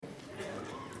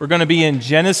We're going to be in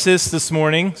Genesis this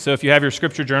morning, so if you have your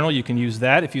scripture journal, you can use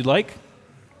that if you'd like.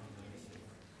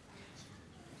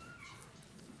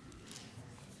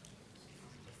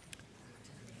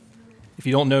 If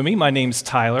you don't know me, my name's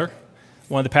Tyler,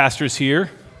 one of the pastors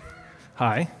here.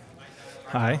 Hi.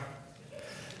 Hi.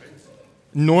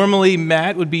 Normally,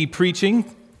 Matt would be preaching,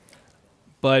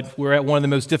 but we're at one of the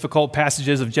most difficult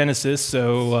passages of Genesis,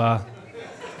 so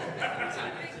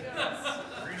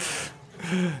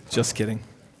just kidding.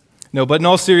 No, but in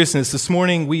all seriousness, this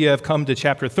morning we have come to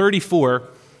chapter 34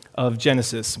 of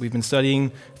Genesis. We've been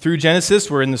studying through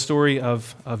Genesis. We're in the story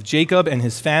of Jacob and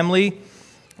his family.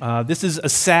 This is a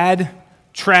sad,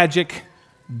 tragic,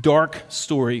 dark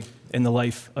story in the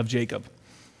life of Jacob.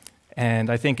 And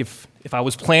I think if I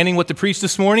was planning what to preach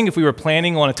this morning, if we were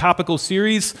planning on a topical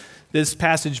series, this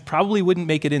passage probably wouldn't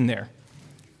make it in there.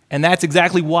 And that's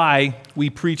exactly why we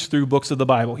preach through books of the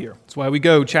Bible here. That's why we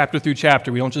go chapter through chapter.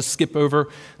 We don't just skip over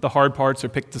the hard parts or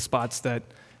pick the spots that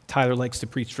Tyler likes to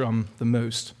preach from the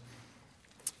most.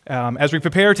 As we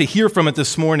prepare to hear from it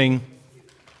this morning,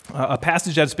 a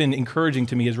passage that's been encouraging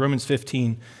to me is Romans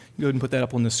 15. Go ahead and put that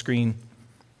up on the screen.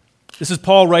 This is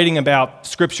Paul writing about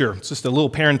Scripture. It's just a little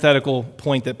parenthetical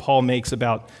point that Paul makes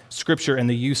about Scripture and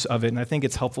the use of it, and I think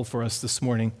it's helpful for us this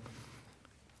morning.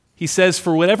 He says,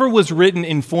 "For whatever was written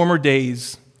in former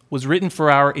days was written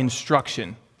for our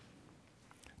instruction,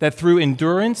 that through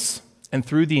endurance and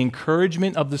through the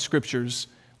encouragement of the Scriptures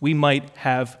we might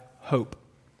have hope."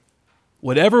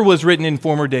 Whatever was written in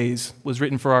former days was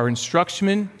written for our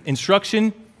instruction,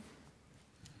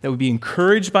 that would be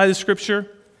encouraged by the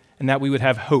Scripture, and that we would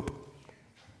have hope.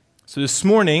 So this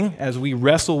morning, as we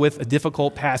wrestle with a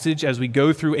difficult passage, as we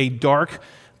go through a dark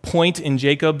point in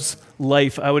Jacob's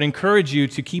life, I would encourage you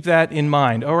to keep that in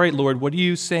mind. All right, Lord, what are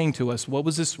you saying to us? What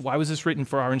was this? Why was this written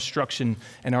for our instruction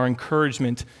and our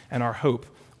encouragement and our hope?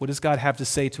 What does God have to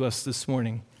say to us this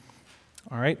morning?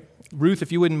 All right, Ruth,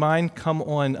 if you wouldn't mind, come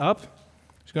on up.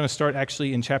 She's going to start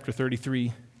actually in chapter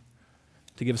 33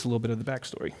 to give us a little bit of the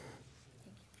backstory.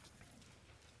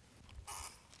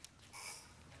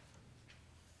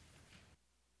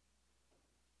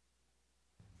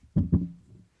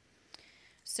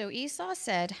 So Esau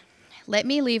said, "Let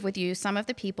me leave with you some of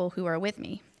the people who are with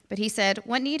me." But he said,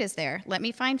 "What need is there? Let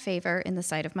me find favor in the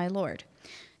sight of my Lord."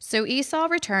 So Esau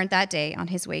returned that day on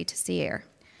his way to Seir.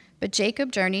 But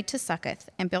Jacob journeyed to Succoth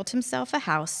and built himself a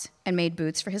house and made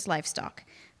booths for his livestock.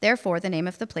 Therefore the name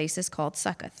of the place is called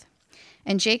Succoth.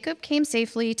 And Jacob came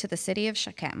safely to the city of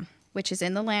Shechem, which is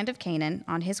in the land of Canaan,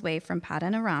 on his way from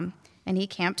Paddan Aram, and he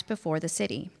camped before the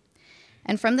city.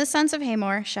 And from the sons of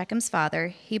Hamor, Shechem's father,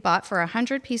 he bought for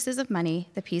 100 pieces of money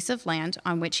the piece of land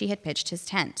on which he had pitched his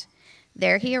tent.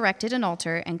 There he erected an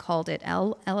altar and called it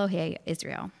El Elohe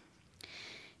Israel.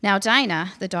 Now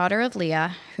Dinah, the daughter of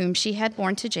Leah, whom she had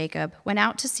borne to Jacob, went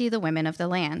out to see the women of the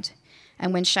land.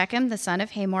 And when Shechem, the son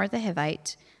of Hamor the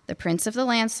Hivite, the prince of the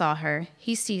land, saw her,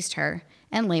 he seized her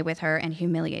and lay with her and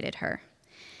humiliated her.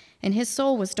 And his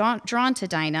soul was drawn to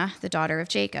Dinah, the daughter of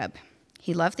Jacob.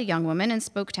 He loved the young woman and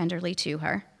spoke tenderly to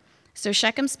her. So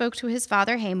Shechem spoke to his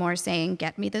father Hamor, saying,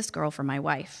 "Get me this girl for my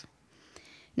wife."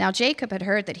 Now Jacob had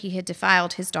heard that he had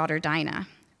defiled his daughter Dinah,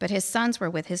 but his sons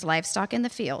were with his livestock in the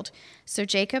field, so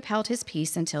Jacob held his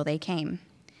peace until they came.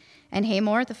 And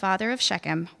Hamor, the father of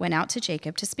Shechem, went out to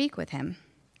Jacob to speak with him.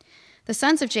 The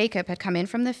sons of Jacob had come in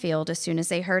from the field as soon as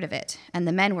they heard of it, and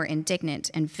the men were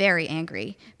indignant and very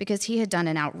angry, because he had done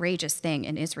an outrageous thing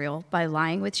in Israel by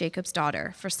lying with Jacob's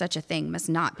daughter, for such a thing must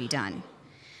not be done.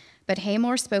 But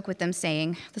Hamor spoke with them,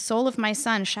 saying, "The soul of my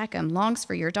son Shechem longs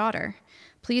for your daughter.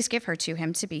 Please give her to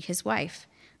him to be his wife.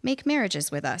 Make marriages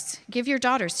with us. Give your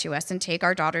daughters to us, and take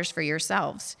our daughters for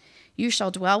yourselves. You shall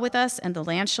dwell with us, and the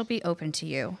land shall be open to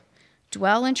you.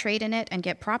 Dwell and trade in it, and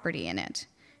get property in it."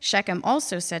 Shechem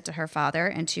also said to her father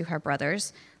and to her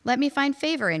brothers, "Let me find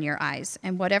favor in your eyes,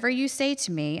 and whatever you say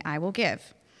to me, I will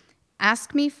give.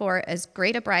 Ask me for as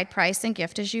great a bride price and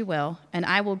gift as you will, and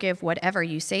I will give whatever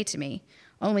you say to me.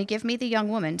 Only give me the young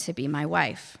woman to be my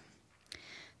wife."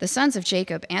 The sons of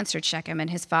Jacob answered Shechem and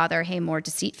his father Hamor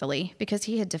deceitfully, because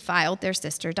he had defiled their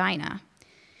sister Dinah.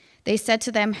 They said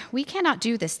to them, "We cannot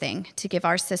do this thing, to give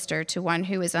our sister to one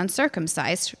who is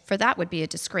uncircumcised, for that would be a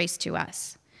disgrace to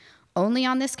us. Only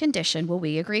on this condition will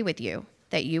we agree with you,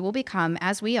 that you will become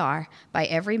as we are, by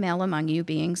every male among you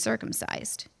being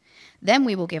circumcised. Then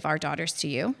we will give our daughters to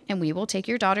you, and we will take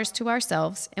your daughters to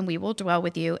ourselves, and we will dwell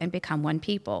with you and become one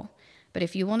people. But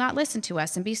if you will not listen to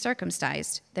us and be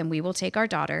circumcised, then we will take our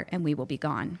daughter, and we will be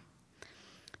gone."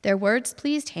 Their words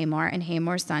pleased Hamor and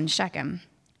Hamor's son Shechem,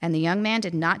 and the young man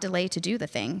did not delay to do the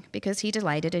thing, because he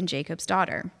delighted in Jacob's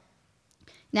daughter.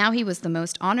 Now he was the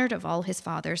most honored of all his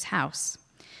father's house.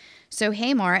 So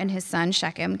Hamor and his son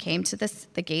Shechem came to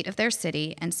the gate of their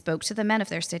city and spoke to the men of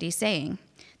their city, saying,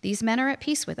 "These men are at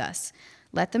peace with us.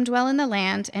 Let them dwell in the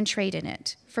land and trade in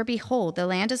it. For behold, the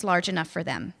land is large enough for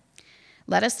them.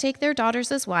 Let us take their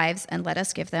daughters as wives, and let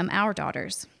us give them our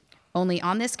daughters. Only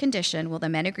on this condition will the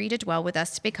men agree to dwell with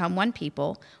us to become one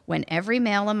people, when every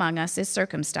male among us is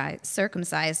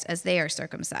circumcised as they are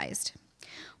circumcised.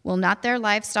 Will not their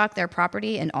livestock, their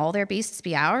property, and all their beasts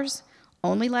be ours?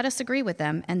 Only let us agree with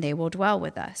them, and they will dwell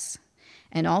with us."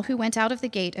 And all who went out of the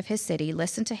gate of his city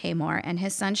listened to Hamor and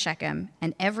his son Shechem,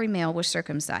 and every male was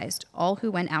circumcised, all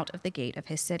who went out of the gate of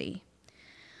his city.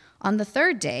 On the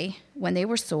third day, when they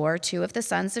were sore, two of the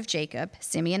sons of Jacob,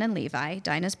 Simeon and Levi,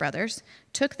 Dinah's brothers,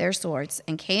 took their swords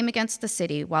and came against the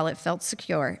city while it felt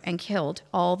secure and killed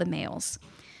all the males.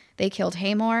 They killed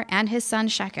Hamor and his son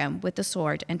Shechem with the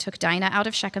sword and took Dinah out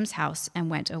of Shechem's house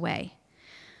and went away.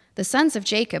 The sons of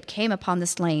Jacob came upon the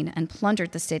slain and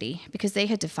plundered the city because they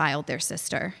had defiled their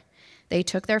sister. They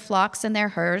took their flocks and their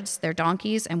herds, their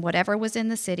donkeys, and whatever was in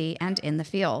the city and in the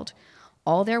field.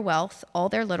 All their wealth, all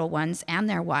their little ones, and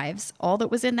their wives, all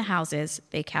that was in the houses,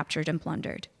 they captured and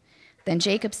plundered. Then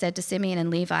Jacob said to Simeon and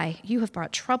Levi, "You have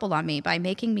brought trouble on me by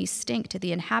making me stink to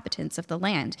the inhabitants of the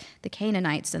land, the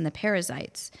Canaanites and the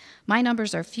Perizzites. My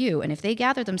numbers are few, and if they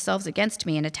gather themselves against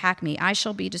me and attack me, I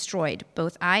shall be destroyed,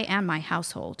 both I and my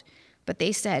household." But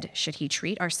they said, "Should he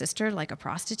treat our sister like a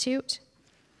prostitute?"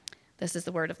 This is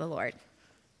the word of the Lord.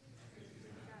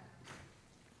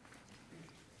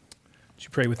 Would you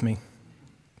pray with me?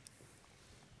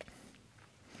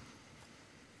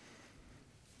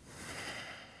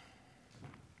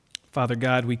 Father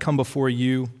God, we come before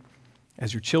you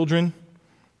as your children.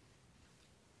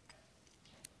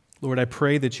 Lord, I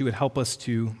pray that you would help us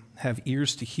to have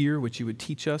ears to hear what you would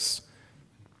teach us.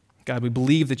 God, we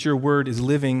believe that your word is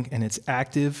living and it's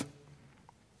active.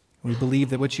 We believe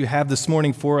that what you have this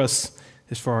morning for us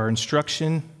is for our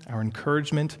instruction, our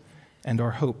encouragement, and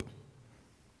our hope.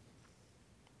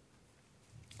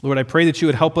 Lord, I pray that you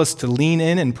would help us to lean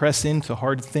in and press into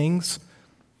hard things.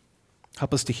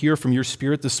 Help us to hear from your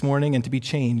Spirit this morning and to be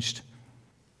changed.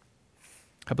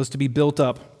 Help us to be built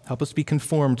up. Help us to be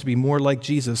conformed, to be more like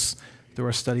Jesus through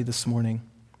our study this morning.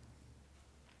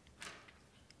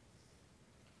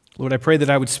 Lord, I pray that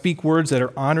I would speak words that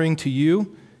are honoring to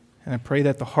you, and I pray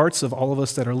that the hearts of all of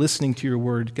us that are listening to your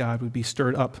word, God, would be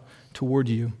stirred up toward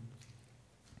you.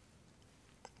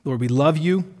 Lord, we love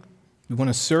you. We want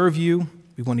to serve you.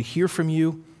 We want to hear from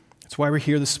you. That's why we're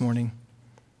here this morning.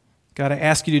 God, I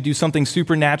ask you to do something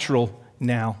supernatural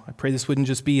now. I pray this wouldn't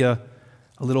just be a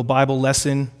little Bible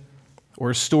lesson or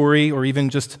a story or even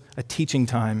just a teaching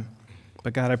time.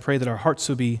 But God, I pray that our hearts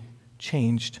will be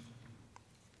changed.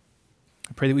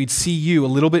 I pray that we'd see you a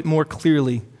little bit more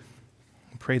clearly.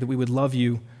 I pray that we would love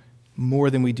you more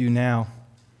than we do now.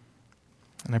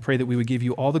 And I pray that we would give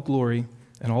you all the glory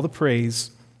and all the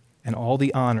praise and all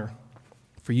the honor,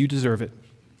 for you deserve it.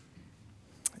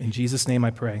 In Jesus' name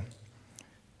I pray.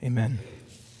 Amen.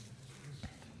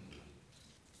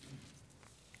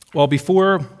 Well,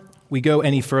 before we go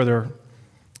any further,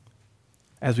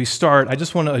 as we start, I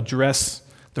just want to address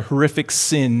the horrific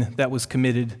sin that was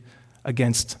committed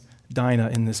against Dinah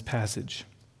in this passage.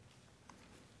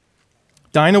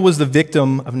 Dinah was the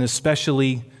victim of an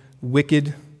especially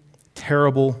wicked,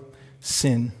 terrible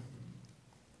sin.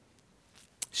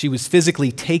 She was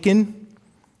physically taken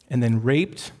and then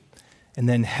raped and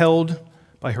then held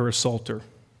by her assaulter.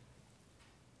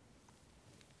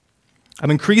 I'm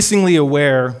increasingly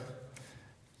aware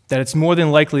that it's more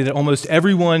than likely that almost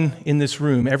everyone in this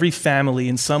room, every family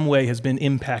in some way has been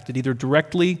impacted, either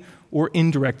directly or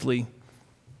indirectly,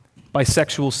 by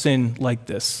sexual sin like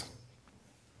this,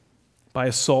 by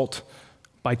assault,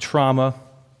 by trauma.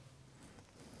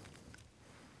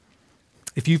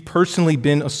 If you've personally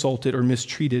been assaulted or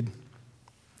mistreated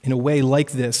in a way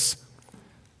like this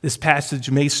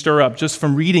passage may stir up, just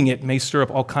from reading it, may stir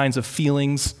up all kinds of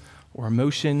feelings or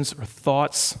emotions or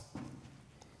thoughts,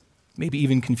 maybe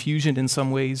even confusion in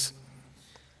some ways.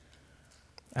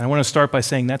 And I want to start by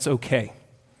saying that's okay.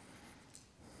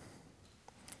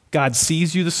 God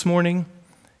sees you this morning.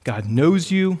 God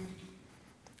knows you.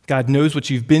 God knows what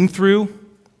you've been through,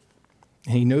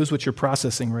 and he knows what you're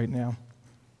processing right now.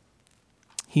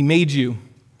 He made you.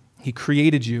 He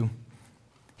created you.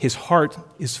 His heart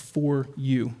is for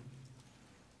you.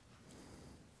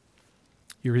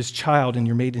 You're his child, and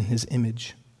you're made in his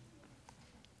image.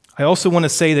 I also want to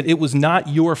say that it was not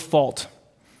your fault.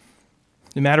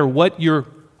 No matter what your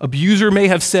abuser may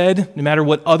have said, no matter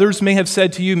what others may have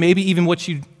said to you, maybe even what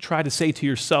you try to say to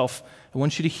yourself, I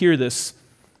want you to hear this.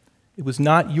 It was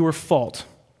not your fault.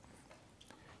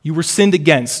 You were sinned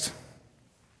against.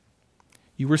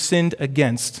 You were sinned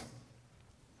against.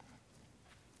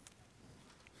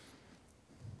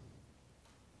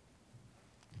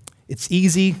 It's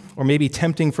easy or maybe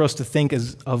tempting for us to think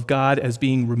of God as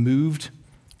being removed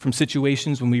from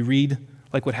situations when we read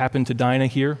like what happened to Dinah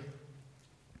here.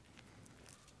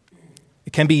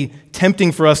 It can be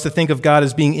tempting for us to think of God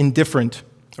as being indifferent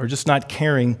or just not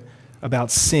caring about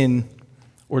sin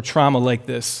or trauma like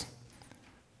this.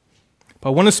 But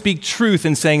I want to speak truth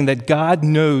in saying that God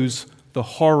knows the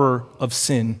horror of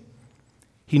sin.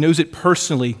 He knows it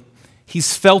personally.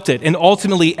 He's felt it. And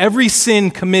ultimately, every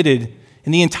sin committed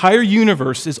in the entire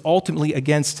universe is ultimately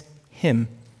against him.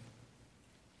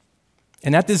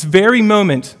 And at this very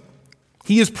moment,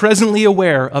 he is presently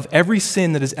aware of every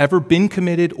sin that has ever been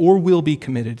committed or will be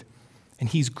committed. And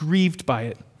he's grieved by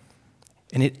it.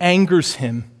 And it angers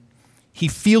him. He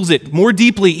feels it more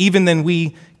deeply even than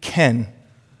we can.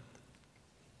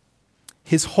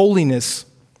 His holiness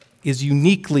is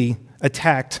uniquely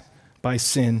attacked by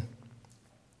sin.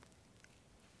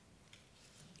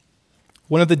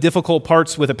 One of the difficult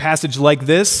parts with a passage like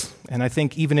this, and I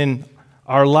think even in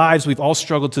our lives we've all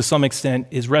struggled to some extent,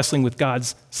 is wrestling with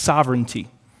God's sovereignty.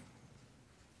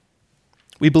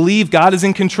 We believe God is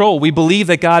in control. We believe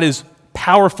that God is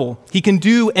powerful. He can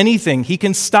do anything. He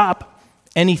can stop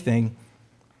anything.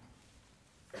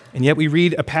 And yet we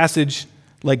read a passage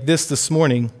like this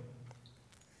morning.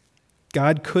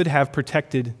 God could have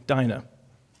protected Dinah.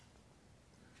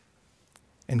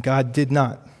 And God did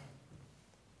not.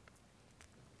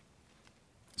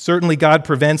 Certainly, God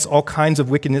prevents all kinds of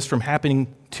wickedness from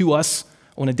happening to us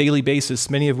on a daily basis,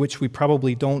 many of which we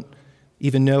probably don't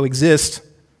even know exist.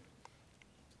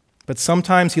 But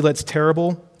sometimes he lets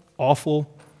terrible,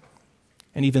 awful,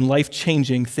 and even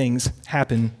life-changing things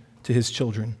happen to his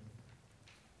children.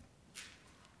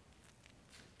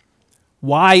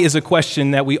 Why is a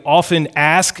question that we often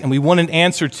ask and we want an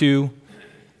answer to,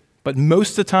 but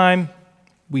most of the time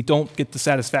we don't get the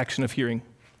satisfaction of hearing.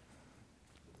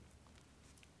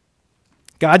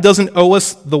 God doesn't owe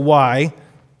us the why,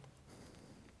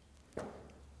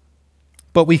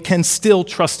 but we can still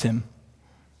trust him.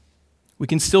 We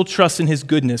can still trust in his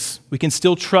goodness. We can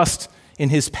still trust in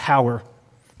his power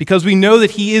because we know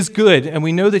that he is good and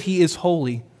we know that he is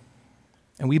holy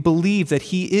and we believe that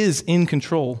he is in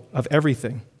control of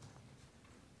everything.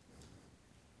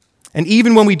 And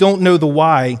even when we don't know the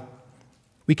why,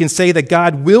 we can say that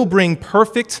God will bring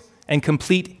perfect and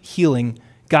complete healing.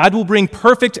 God will bring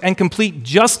perfect and complete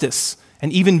justice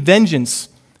and even vengeance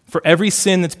for every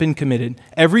sin that's been committed,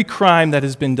 every crime that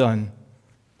has been done.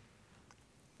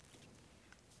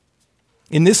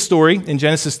 In this story, in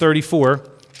Genesis 34,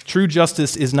 true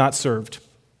justice is not served.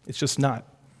 It's just not.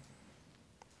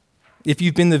 If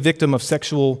you've been the victim of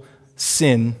sexual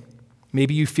sin,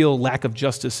 maybe you feel lack of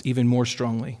justice even more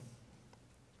strongly.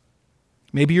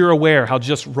 Maybe you're aware how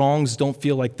just wrongs don't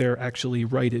feel like they're actually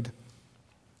righted.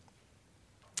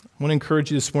 I want to encourage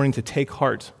you this morning to take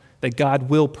heart that God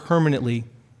will permanently,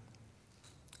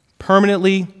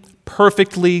 perfectly,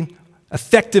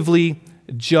 effectively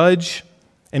judge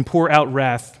and pour out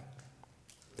wrath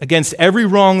against every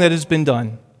wrong that has been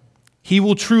done. He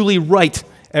will truly right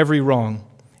every wrong.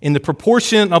 In the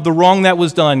proportion of the wrong that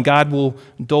was done, God will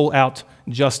dole out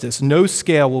justice. No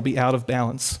scale will be out of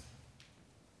balance.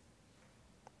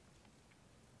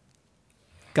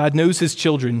 God knows his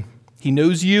children. He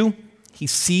knows you. He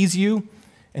sees you,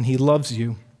 and he loves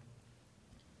you.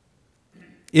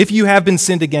 If you have been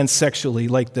sinned against sexually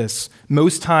like this,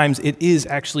 most times it is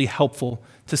actually helpful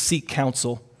to seek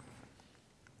counsel,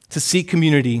 to seek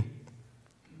community.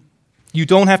 You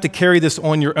don't have to carry this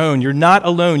on your own. You're not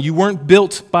alone. You weren't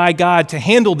built by God to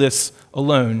handle this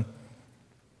alone.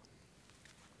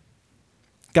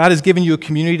 God has given you a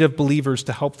community of believers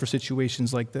to help for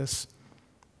situations like this.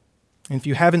 And if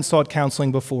you haven't sought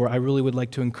counseling before, I really would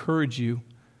like to encourage you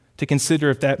to consider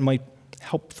if that might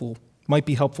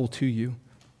be helpful to you.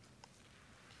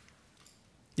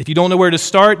 If you don't know where to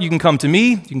start, you can come to me,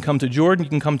 you can come to Jordan, you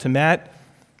can come to Matt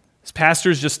as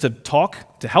pastors just to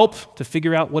talk, to help, to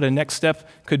figure out what a next step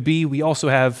could be. We also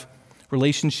have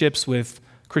relationships with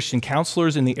Christian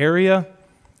counselors in the area.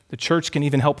 The church can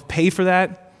even help pay for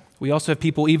that. We also have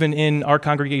people even in our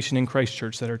congregation in Christ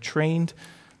Church that are trained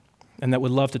and that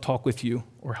would love to talk with you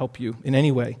or help you in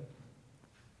any way.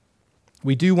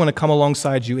 We do want to come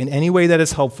alongside you in any way that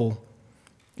is helpful.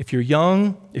 If you're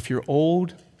young, if you're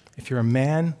old, if you're a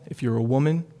man, if you're a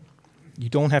woman, you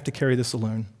don't have to carry this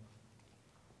alone.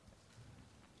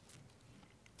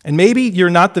 And maybe you're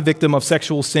not the victim of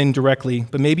sexual sin directly,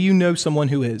 but maybe you know someone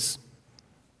who is.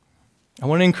 I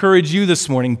want to encourage you this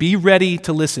morning, be ready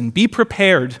to listen. Be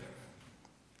prepared.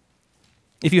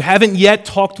 If you haven't yet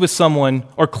talked with someone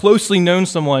or closely known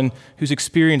someone who's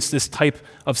experienced this type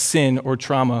of sin or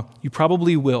trauma, you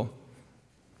probably will.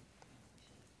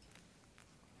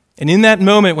 And in that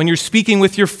moment, when you're speaking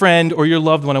with your friend or your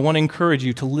loved one, I want to encourage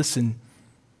you to listen.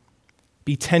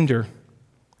 Be tender.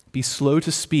 Be slow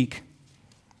to speak.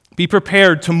 Be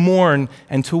prepared to mourn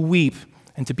and to weep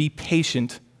and to be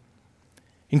patient.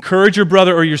 Encourage your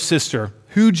brother or your sister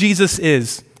who Jesus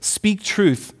is. Speak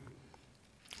truth.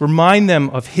 Remind them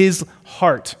of his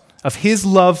heart, of his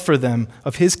love for them,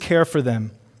 of his care for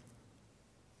them.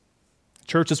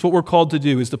 Church, that's what we're called to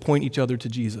do, is to point each other to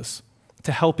Jesus,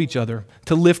 to help each other,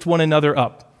 to lift one another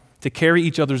up, to carry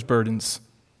each other's burdens.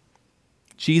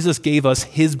 Jesus gave us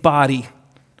his body,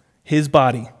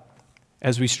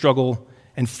 as we struggle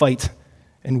and fight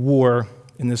and war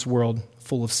in this world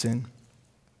full of sin.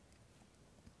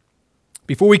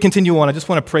 Before we continue on, I just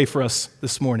want to pray for us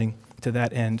this morning to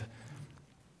that end.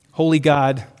 Holy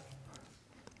God,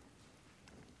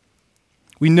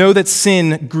 we know that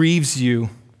sin grieves you,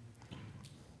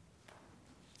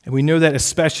 and we know that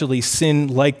especially sin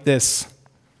like this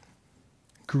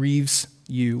grieves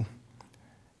you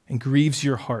and grieves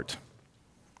your heart.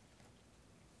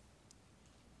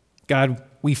 God,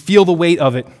 we feel the weight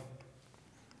of it.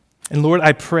 And Lord,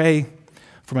 I pray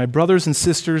for my brothers and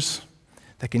sisters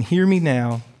that can hear me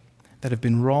now, that have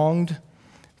been wronged,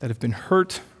 that have been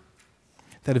hurt,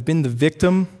 that have been the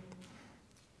victim.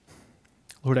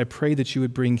 Lord, I pray that you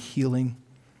would bring healing.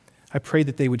 I pray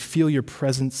that they would feel your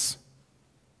presence,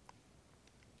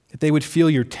 that they would feel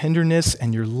your tenderness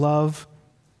and your love.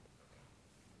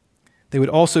 They would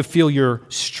also feel your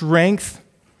strength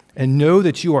and know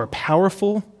that you are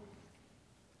powerful,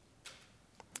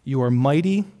 you are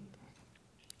mighty,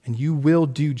 and you will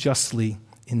do justly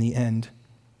in the end.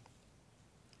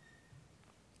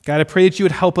 God, I pray that you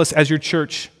would help us as your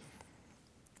church,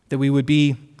 that we would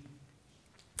be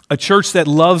a church that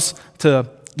loves to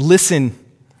listen,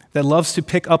 that loves to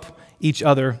pick up each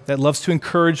other, that loves to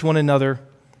encourage one another.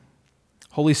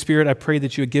 Holy Spirit, I pray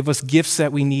that you would give us gifts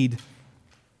that we need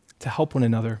to help one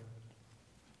another.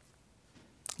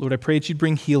 Lord, I pray that you'd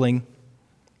bring healing.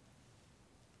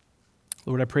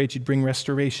 Lord, I pray that you'd bring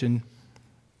restoration.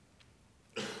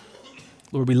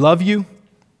 Lord, we love you.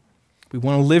 We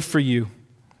want to live for you.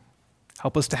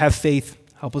 Help us to have faith.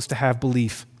 Help us to have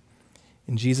belief.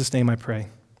 In Jesus' name I pray.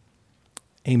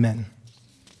 Amen.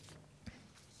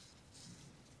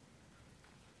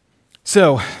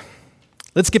 So,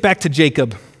 let's get back to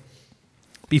Jacob.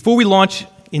 Before we launch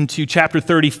into chapter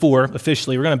 34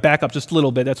 officially, we're going to back up just a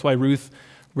little bit. That's why Ruth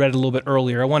read it a little bit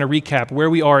earlier. I want to recap where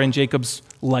we are in Jacob's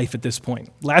life at this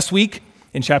point. Last week,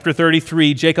 in chapter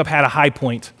 33, Jacob had a high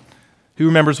point. Who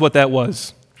remembers what that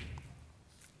was?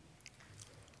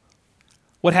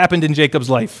 What happened in Jacob's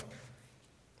life?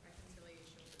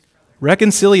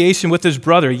 Reconciliation with his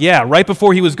brother. Yeah, right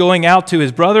before he was going out to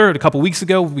his brother, a couple weeks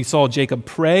ago, we saw Jacob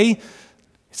pray. It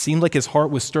seemed like his heart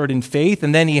was stirred in faith,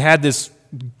 and then he had this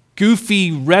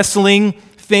goofy wrestling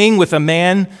thing with a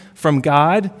man from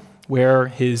God where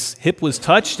his hip was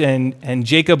touched, and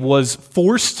Jacob was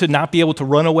forced to not be able to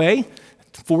run away,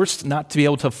 forced not to be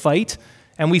able to fight.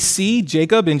 And we see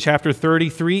Jacob in chapter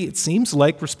 33, it seems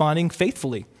like, responding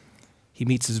faithfully. He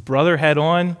meets his brother head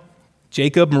on.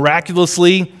 Jacob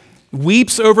miraculously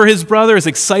weeps over his brother, is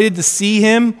excited to see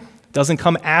him, doesn't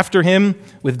come after him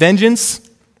with vengeance.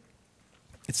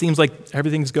 It seems like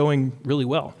everything's going really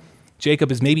well. Jacob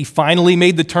has maybe finally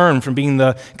made the turn from being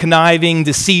the conniving,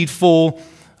 deceitful,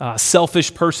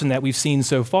 selfish person that we've seen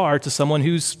so far to someone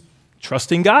who's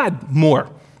trusting God more,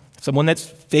 someone that's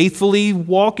faithfully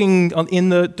walking in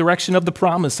the direction of the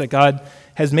promise that God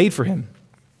has made for him.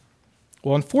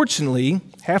 Well, unfortunately,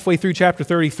 halfway through chapter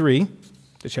 33,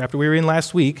 the chapter we were in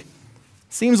last week,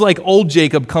 it seems like old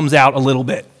Jacob comes out a little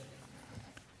bit.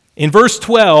 In verse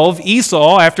 12,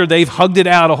 Esau, after they've hugged it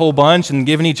out a whole bunch and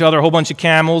given each other a whole bunch of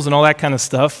camels and all that kind of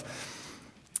stuff,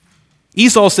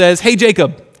 Esau says, "Hey,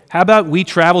 Jacob, how about we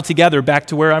travel together back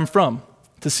to where I'm from,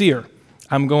 to Seir?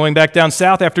 I'm going back down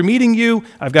south after meeting you.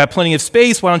 I've got plenty of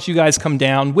space. Why don't you guys come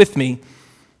down with me?"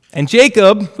 And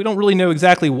Jacob, we don't really know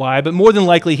exactly why, but more than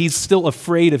likely he's still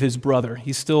afraid of his brother.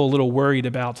 He's still a little worried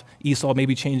about Esau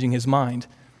maybe changing his mind.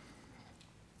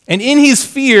 And in his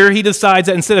fear, he decides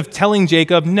that instead of telling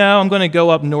Jacob, "No, I'm going to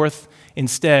go up north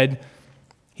instead,"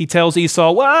 he tells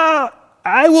Esau, "Well,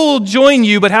 I will join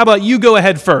you, but how about you go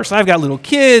ahead first? I've got little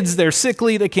kids, they're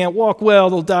sickly, they can't walk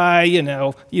well, they'll die, you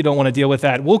don't want to deal with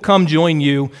that. We'll come join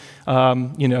you,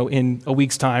 in a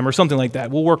week's time or something like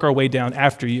that. We'll work our way down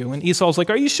after you. And Esau's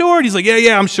like, are you sure? And he's like,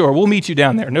 yeah, I'm sure. We'll meet you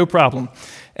down there, no problem.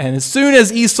 And as soon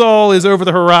as Esau is over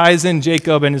the horizon,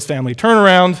 Jacob and his family turn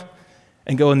around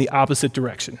and go in the opposite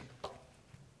direction.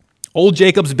 Old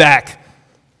Jacob's back.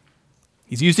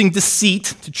 He's using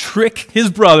deceit to trick his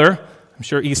brother. I'm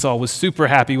sure Esau was super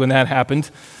happy when that happened.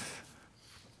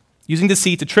 Using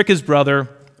deceit to trick his brother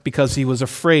because he was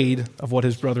afraid of what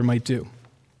his brother might do.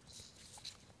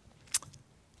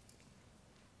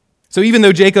 So even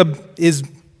though Jacob is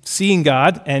seeing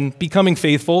God and becoming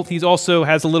faithful, he also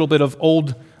has a little bit of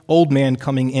old man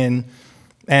coming in.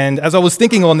 And as I was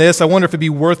thinking on this, I wonder if it'd be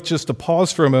worth just to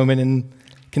pause for a moment and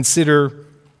consider,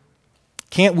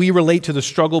 can't we relate to the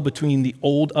struggle between the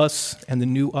old us and the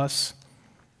new us?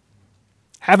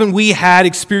 Haven't we had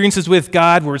experiences with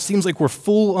God where it seems like we're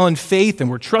full on faith and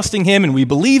we're trusting Him and we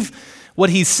believe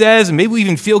what He says, and maybe we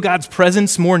even feel God's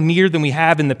presence more near than we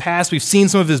have in the past? We've seen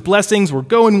some of His blessings, we're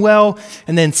going well,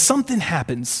 and then something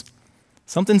happens,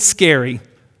 something scary,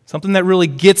 something that really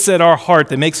gets at our heart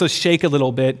that makes us shake a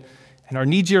little bit, and our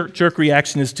knee-jerk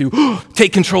reaction is to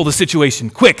take control of the situation.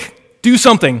 Quick, do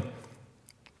something.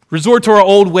 Resort to our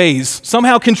old ways.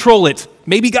 Somehow control it.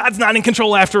 Maybe God's not in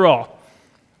control after all.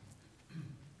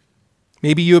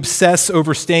 Maybe you obsess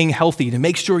over staying healthy to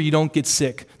make sure you don't get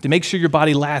sick, to make sure your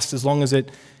body lasts as long as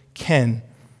it can.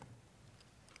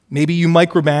 Maybe you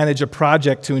micromanage a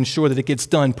project to ensure that it gets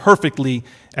done perfectly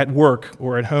at work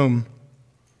or at home.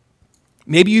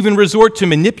 Maybe you even resort to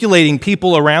manipulating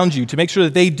people around you to make sure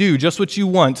that they do just what you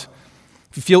want.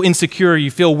 If you feel insecure, you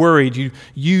feel worried, you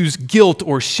use guilt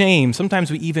or shame.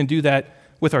 Sometimes we even do that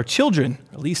with our children,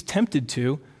 at least tempted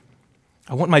to.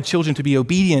 I want my children to be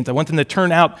obedient. I want them to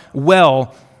turn out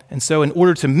well. And so in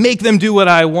order to make them do what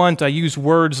I want, I use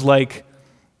words like,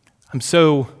 I'm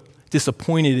so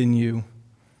disappointed in you,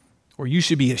 or you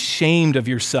should be ashamed of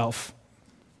yourself,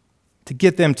 to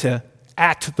get them to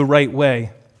act the right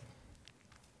way.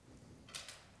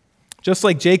 Just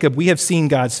like Jacob, we have seen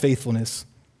God's faithfulness.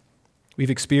 We've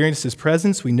experienced His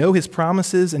presence, we know His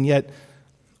promises, and yet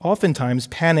oftentimes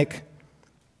panic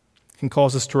can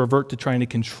cause us to revert to trying to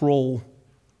control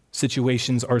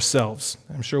situations ourselves.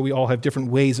 I'm sure we all have different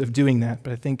ways of doing that,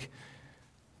 but I think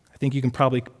you can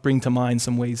probably bring to mind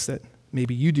some ways that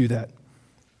maybe you do that.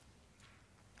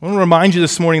 I want to remind you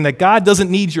this morning that God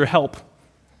doesn't need your help.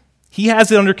 He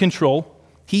has it under control.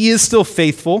 He is still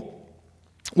faithful.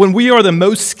 When we are the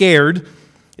most scared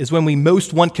is when we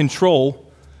most want control,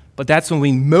 but that's when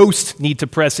we most need to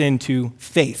press into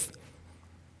faith.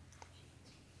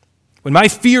 When my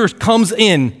fear comes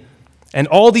in and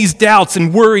all these doubts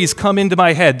and worries come into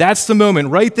my head, that's the moment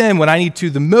right then when I need to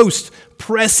the most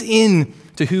press in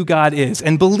to who God is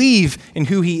and believe in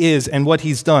who He is and what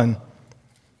He's done.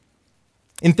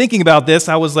 In thinking about this,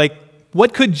 I was like,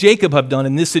 what could Jacob have done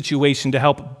in this situation to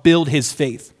help build his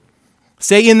faith?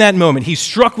 Say in that moment, he's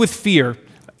struck with fear.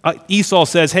 Esau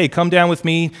says, hey, come down with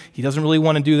me. He doesn't really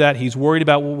want to do that. He's worried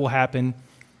about what will happen.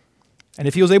 And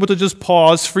if he was able to just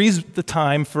pause, freeze the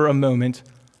time for a moment,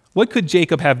 what could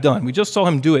Jacob have done? We just saw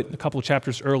him do it a couple of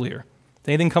chapters earlier.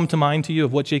 Did anything come to mind to you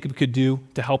of what Jacob could do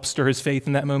to help stir his faith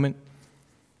in that moment?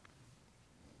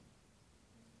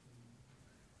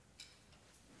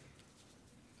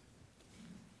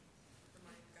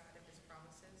 Remind God of His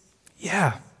promises.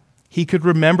 Yeah. He could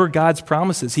remember God's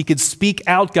promises. He could speak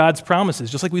out God's promises,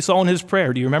 just like we saw in his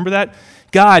prayer. Do you remember that?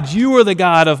 God, you are the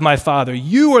God of my father.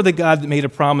 You are the God that made a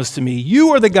promise to me.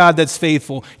 You are the God that's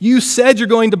faithful. You said you're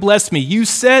going to bless me. You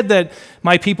said that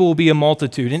my people will be a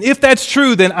multitude. And if that's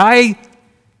true, then I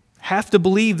have to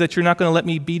believe that you're not going to let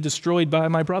me be destroyed by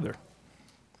my brother.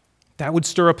 That would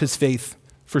stir up his faith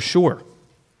for sure.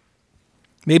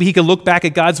 Maybe he could look back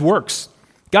at God's works.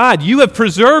 God, you have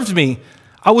preserved me.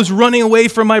 I was running away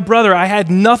from my brother. I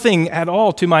had nothing at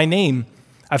all to my name.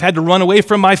 I've had to run away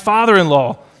from my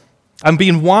father-in-law. I'm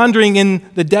being wandering in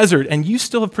the desert, and you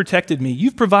still have protected me.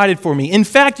 You've provided for me. In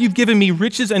fact, you've given me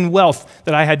riches and wealth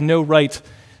that I had no right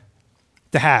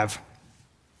to have.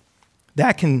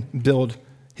 That can build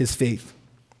his faith.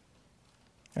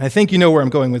 And I think you know where I'm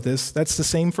going with this. That's the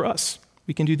same for us.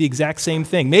 We can do the exact same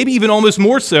thing, maybe even almost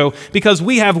more so, because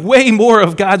we have way more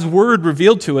of God's word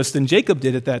revealed to us than Jacob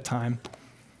did at that time.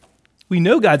 We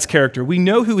know God's character. We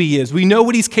know who He is. We know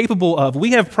what He's capable of.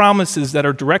 We have promises that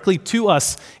are directly to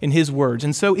us in His words.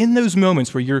 And so in those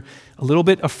moments where you're a little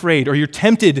bit afraid or you're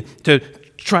tempted to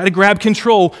try to grab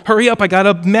control, hurry up, I got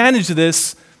to manage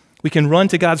this, we can run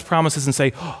to God's promises and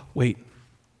say, oh, wait,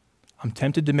 I'm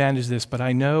tempted to manage this, but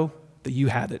I know that you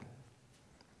have it.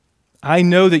 I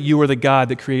know that you are the God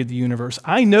that created the universe.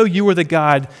 I know you are the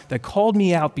God that called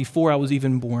me out before I was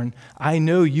even born. I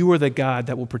know you are the God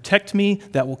that will protect me,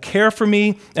 that will care for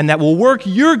me, and that will work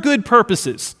your good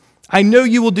purposes. I know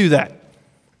you will do that.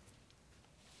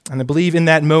 And I believe in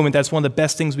that moment, that's one of the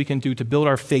best things we can do to build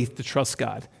our faith to trust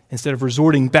God instead of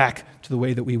resorting back to the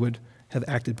way that we would have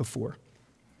acted before.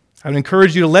 I would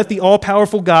encourage you to let the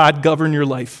all-powerful God govern your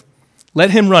life.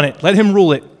 Let him run it. Let him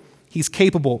rule it. He's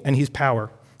capable and he's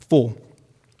powerful.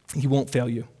 He won't fail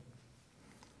you.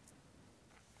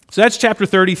 So that's chapter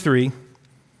 33.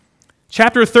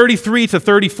 Chapter 33 to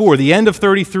 34, the end of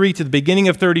 33 to the beginning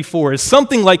of 34, is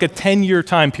something like a 10-year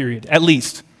time period, at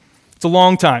least. It's a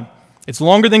long time. It's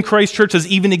longer than Christ Church has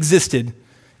even existed,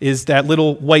 is that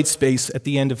little white space at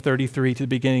the end of 33 to the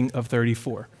beginning of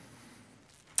 34.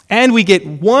 And we get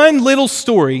one little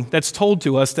story that's told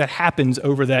to us that happens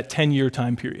over that 10-year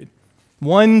time period.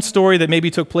 One story that maybe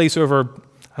took place over,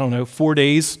 4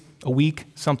 days, a week,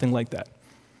 something like that.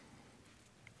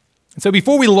 And so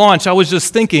before we launch, I was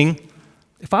just thinking,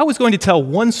 if I was going to tell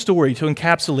one story to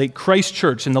encapsulate Christ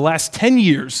Church in the last 10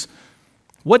 years,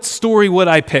 what story would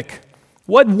I pick?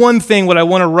 What one thing would I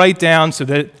want to write down so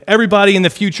that everybody in the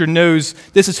future knows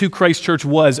this is who Christ Church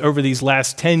was over these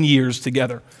last 10 years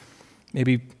together?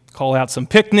 Maybe call out some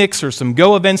picnics or some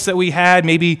go events that we had,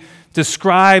 maybe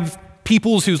describe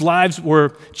peoples whose lives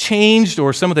were changed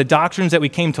or some of the doctrines that we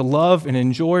came to love and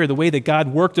enjoy or the way that God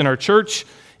worked in our church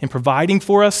in providing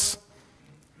for us,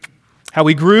 how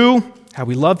we grew, how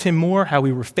we loved him more, how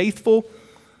we were faithful.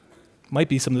 Might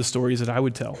be some of the stories that I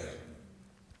would tell.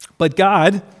 But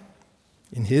God,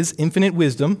 in his infinite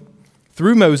wisdom,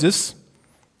 through Moses,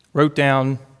 wrote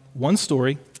down one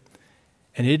story,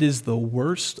 and it is the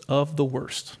worst of the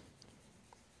worst.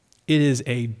 It is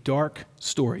a dark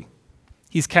story.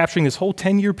 He's capturing this whole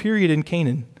 10-year period in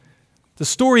Canaan. The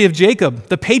story of Jacob,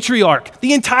 the patriarch,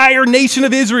 the entire nation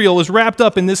of Israel is wrapped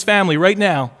up in this family right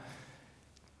now.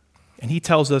 And he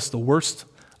tells us the worst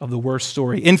of the worst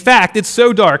story. In fact, it's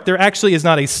so dark, there actually is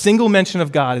not a single mention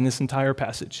of God in this entire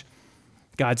passage.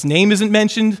 God's name isn't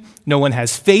mentioned. No one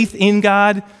has faith in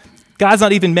God. God's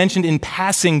not even mentioned in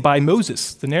passing by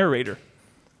Moses, the narrator.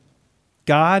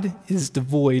 God is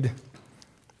devoid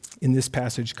in this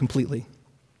passage completely.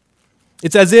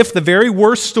 It's as if the very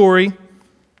worst story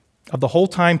of the whole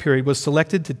time period was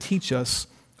selected to teach us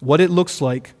what it looks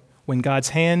like when God's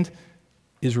hand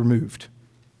is removed.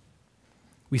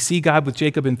 We see God with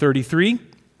Jacob in 33.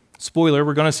 Spoiler,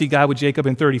 we're going to see God with Jacob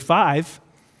in 35.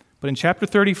 But in chapter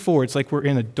 34, it's like we're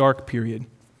in a dark period.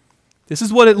 This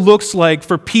is what it looks like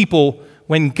for people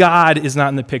when God is not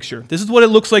in the picture. This is what it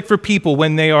looks like for people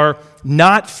when they are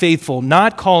not faithful,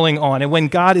 not calling on, and when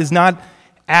God is not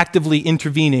actively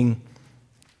intervening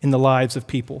in the lives of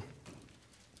people.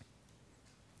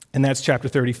 And that's chapter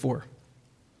 34.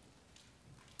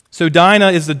 So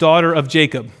Dinah is the daughter of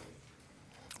Jacob.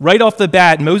 Right off the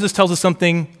bat, Moses tells us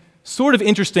something sort of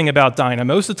interesting about Dinah.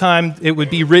 Most of the time, it would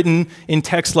be written in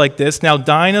text like this. Now,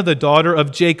 Dinah, the daughter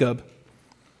of Jacob,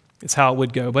 is how it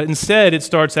would go. But instead, it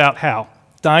starts out how?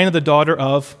 Dinah, the daughter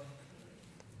of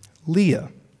Leah.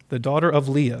 The daughter of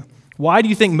Leah. Why do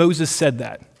you think Moses said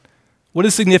that? What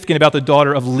is significant about the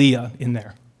daughter of Leah in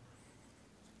there?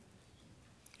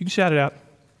 You can shout it out.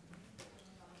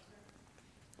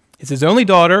 It's his only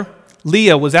daughter.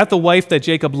 Leah, was that the wife that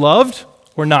Jacob loved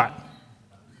or not?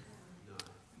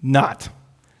 Not.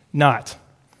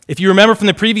 If you remember from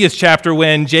the previous chapter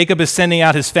when Jacob is sending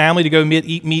out his family to go meet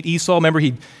Esau, remember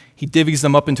he divvies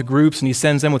them up into groups and he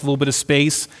sends them with a little bit of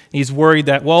space. And he's worried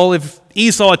that, well, if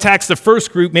Esau attacks the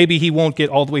first group, maybe he won't get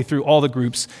all the way through all the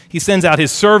groups. He sends out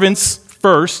his servants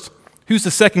first. Who's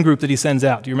the second group that he sends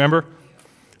out? Do you remember?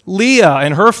 Leah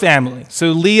and her family. So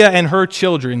Leah and her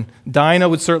children. Dinah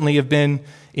would certainly have been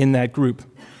in that group.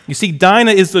 You see,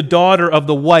 Dinah is the daughter of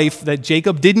the wife that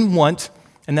Jacob didn't want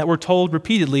and that we're told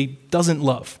repeatedly doesn't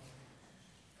love.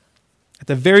 At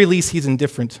the very least, he's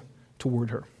indifferent toward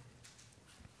her.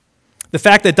 The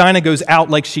fact that Dinah goes out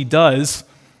like she does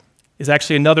is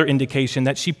actually another indication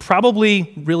that she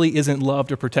probably really isn't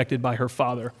loved or protected by her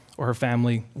father or her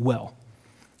family well.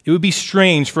 It would be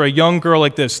strange for a young girl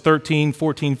like this, 13,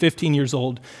 14, 15 years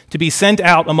old, to be sent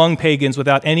out among pagans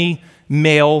without any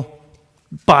male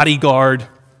bodyguard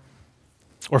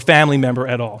or family member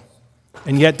at all.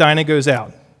 And yet Dinah goes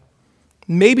out.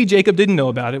 Maybe Jacob didn't know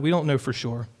about it. We don't know for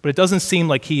sure. But it doesn't seem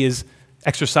like he is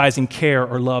exercising care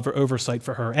or love or oversight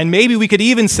for her. And maybe we could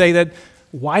even say that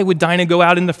why would Dinah go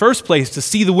out in the first place to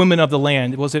see the women of the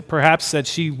land? Was it perhaps that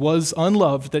she was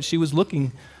unloved, that she was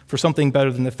looking for something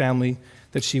better than the family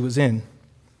that she was in?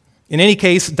 In any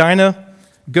case, Dinah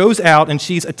goes out and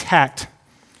she's attacked.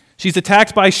 She's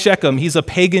attacked by Shechem. He's a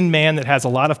pagan man that has a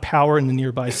lot of power in the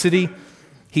nearby city.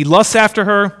 He lusts after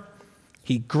her.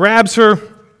 He grabs her.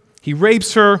 He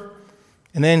rapes her.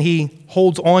 And then he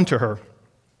holds on to her.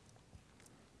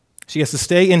 She has to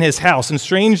stay in his house. And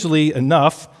strangely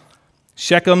enough,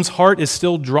 Shechem's heart is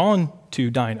still drawn to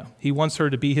Dinah. He wants her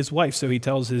to be his wife. So he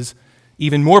tells his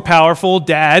even more powerful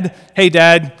dad, hey,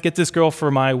 Dad, get this girl for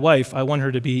my wife. I want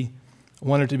her to be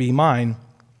mine.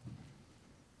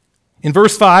 In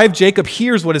verse 5, Jacob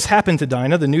hears what has happened to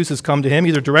Dinah. The news has come to him,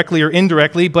 either directly or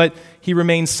indirectly, but he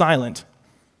remains silent.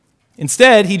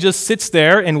 Instead, he just sits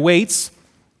there and waits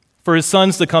for his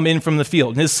sons to come in from the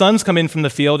field. And his sons come in from the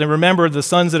field, and remember, the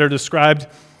sons that are described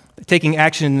taking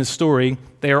action in this story,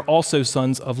 they are also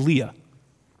sons of Leah.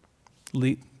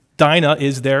 Dinah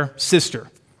is their sister.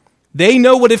 They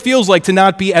know what it feels like to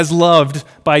not be as loved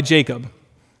by Jacob.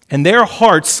 And their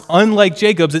hearts, unlike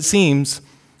Jacob's, it seems,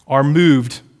 are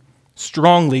moved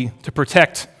strongly to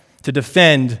protect, to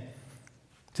defend,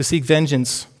 to seek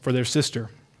vengeance for their sister.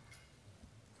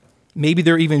 Maybe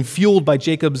they're even fueled by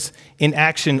Jacob's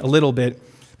inaction a little bit,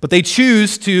 but they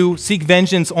choose to seek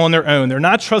vengeance on their own. They're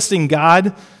not trusting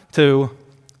God to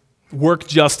work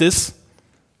justice.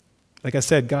 Like I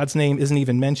said, God's name isn't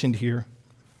even mentioned here.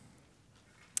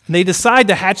 And they decide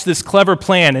to hatch this clever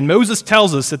plan, and Moses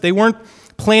tells us that they weren't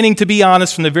planning to be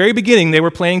honest from the very beginning. They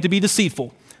were planning to be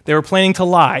deceitful. They were planning to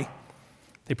lie.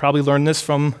 They probably learned this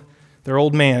from their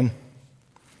old man.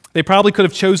 They probably could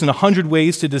have chosen 100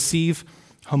 ways to deceive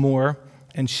Hamor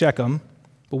and Shechem,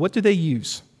 but what did they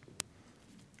use?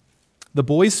 The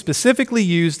boys specifically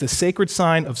used the sacred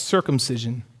sign of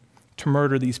circumcision to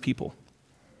murder these people.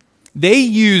 They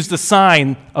used the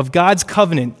sign of God's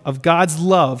covenant, of God's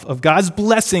love, of God's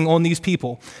blessing on these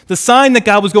people. The sign that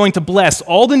God was going to bless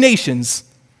all the nations,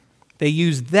 they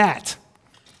used that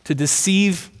to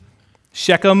deceive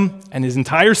Shechem and his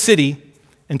entire city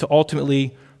and to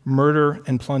ultimately murder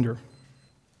and plunder.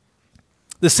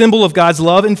 The symbol of God's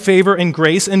love and favor and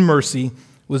grace and mercy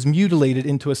was mutilated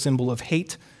into a symbol of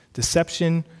hate,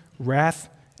 deception, wrath,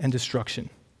 and destruction.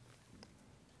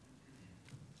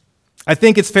 I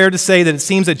think it's fair to say that it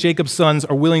seems that Jacob's sons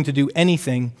are willing to do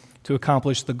anything to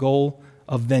accomplish the goal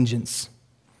of vengeance.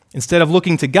 Instead of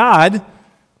looking to God,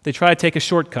 they try to take a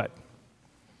shortcut.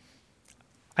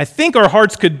 I think our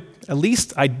hearts could at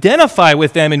least identify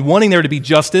with them in wanting there to be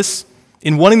justice,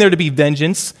 in wanting there to be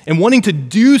vengeance, in wanting to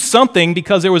do something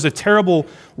because there was a terrible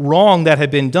wrong that had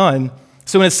been done.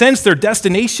 So in a sense, their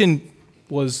destination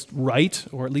was right,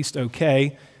 or at least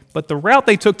okay, but the route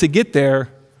they took to get there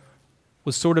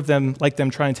was sort of them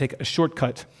trying to take a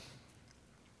shortcut.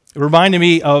 It reminded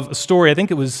me of a story, I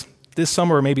think it was this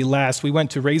summer or maybe last. We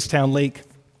went to Raystown Lake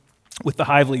with the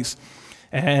Hiveleys.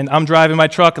 And I'm driving my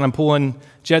truck and I'm pulling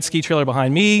jet ski trailer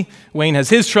behind me. Wayne has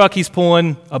his truck, he's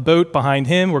pulling a boat behind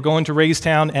him. We're going to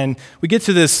Raystown and we get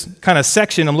to this kind of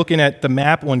section. I'm looking at the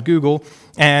map on Google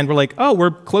and we're like, oh,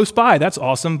 we're close by, that's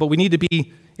awesome, but we need to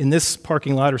be in this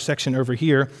parking lot or section over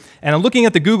here. And I'm looking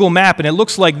at the Google map and it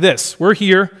looks like this. We're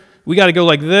here, we got to go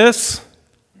like this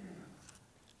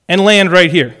and land right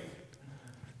here.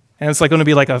 And it's like going to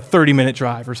be like a 30-minute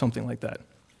drive or something like that.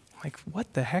 Like,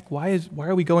 what the heck? Why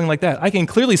are we going like that? I can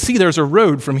clearly see there's a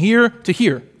road from here to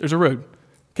here. There's a road.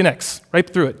 Connects right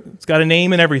through it. It's got a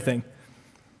name and everything.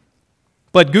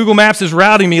 But Google Maps is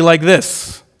routing me like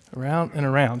this, around and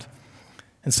around.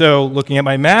 And so looking at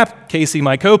my map, Casey,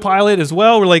 my co-pilot as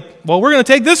well, we're like, well, we're going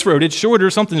to take this road. It's shorter.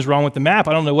 Something's wrong with the map.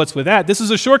 I don't know what's with that. This is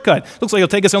a shortcut. Looks like it'll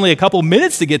take us only a couple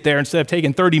minutes to get there instead of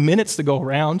taking 30 minutes to go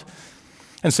around.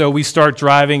 And so we start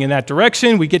driving in that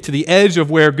direction. We get to the edge of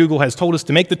where Google has told us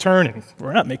to make the turn, and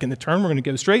we're not making the turn. We're going to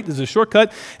go straight. This is a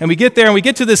shortcut. And we get there, and we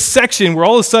get to this section where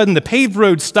all of a sudden the paved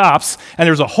road stops, and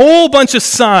there's a whole bunch of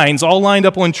signs all lined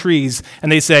up on trees,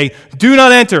 and they say, do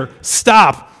not enter,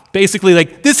 stop. Basically,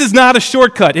 like, this is not a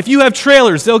shortcut. If you have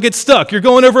trailers, they'll get stuck. You're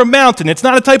going over a mountain. It's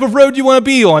not a type of road you want to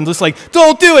be on. Just like,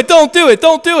 don't do it, don't do it,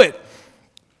 don't do it.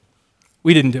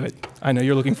 We didn't do it. I know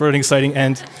you're looking for an exciting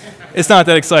end. It's not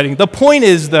that exciting. The point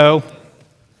is,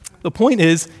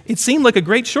 it seemed like a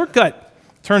great shortcut.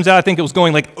 Turns out I think it was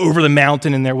going like over the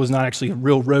mountain and there was not actually a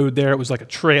real road there. It was like a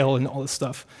trail and all this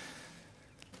stuff.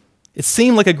 It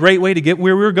seemed like a great way to get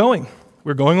where we were going.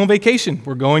 We're going on vacation.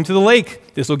 We're going to the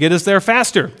lake. This will get us there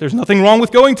faster. There's nothing wrong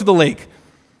with going to the lake.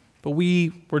 But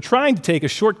we were trying to take a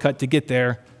shortcut to get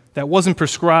there that wasn't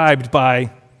prescribed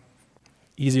by,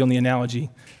 easy on the analogy,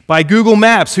 by Google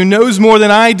Maps, who knows more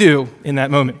than I do in that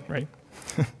moment, right?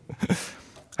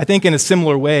 I think in a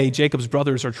similar way, Jacob's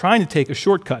brothers are trying to take a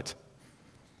shortcut.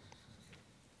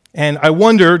 And I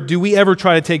wonder, do we ever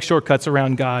try to take shortcuts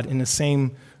around God in the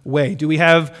same way? Do we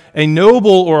have a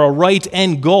noble or a right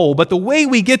end goal, but the way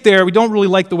we get there, we don't really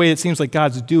like the way it seems like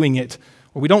God's doing it,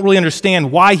 or we don't really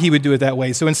understand why he would do it that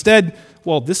way. So instead,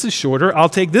 well, this is shorter. I'll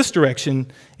take this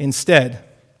direction instead.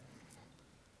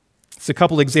 It's a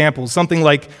couple examples. Something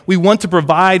like we want to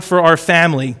provide for our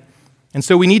family, and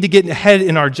so we need to get ahead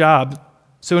in our job.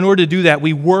 So in order to do that,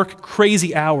 we work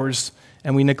crazy hours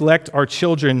and we neglect our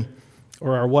children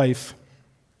or our wife.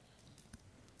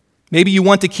 Maybe you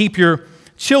want to keep your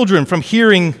children from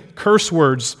hearing curse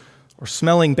words or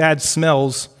smelling bad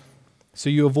smells,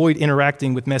 so you avoid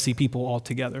interacting with messy people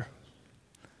altogether.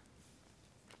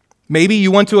 Maybe you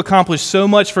want to accomplish so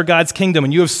much for God's kingdom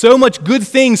and you have so much good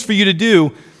things for you to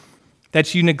do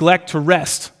that you neglect to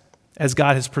rest as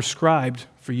God has prescribed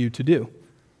for you to do.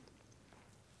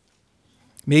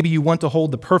 Maybe you want to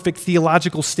hold the perfect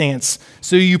theological stance,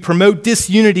 so you promote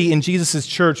disunity in Jesus'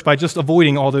 church by just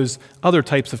avoiding all those other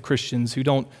types of Christians who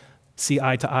don't see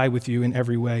eye to eye with you in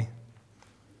every way.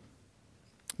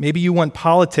 Maybe you want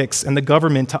politics and the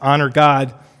government to honor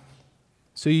God,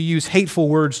 so you use hateful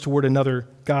words toward another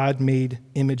God-made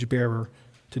image bearer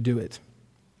to do it.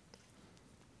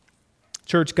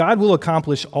 Church, God will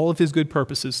accomplish all of his good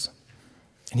purposes,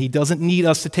 and he doesn't need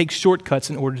us to take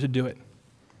shortcuts in order to do it.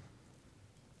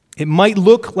 It might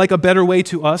look like a better way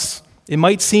to us. It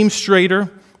might seem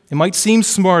straighter. It might seem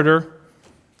smarter,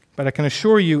 but I can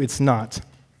assure you it's not.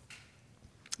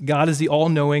 God is the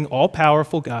all-knowing,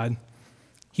 all-powerful God.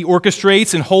 He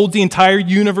orchestrates and holds the entire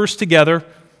universe together.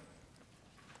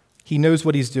 He knows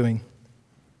what he's doing.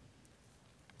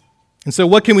 And so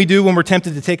what can we do when we're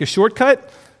tempted to take a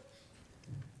shortcut?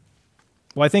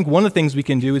 Well, I think one of the things we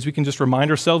can do is we can just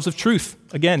remind ourselves of truth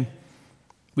again.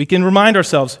 We can remind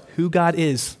ourselves who God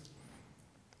is.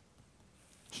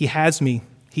 He has me.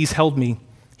 He's held me.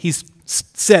 He's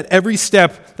set every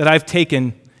step that I've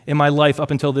taken in my life up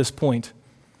until this point.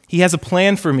 He has a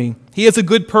plan for me. He has a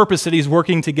good purpose that he's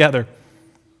working together.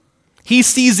 He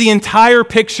sees the entire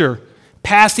picture,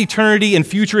 past eternity and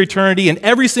future eternity, and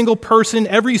every single person,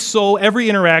 every soul, every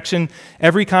interaction,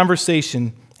 every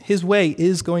conversation. His way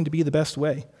is going to be the best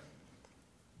way.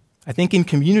 I think in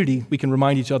community, we can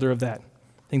remind each other of that.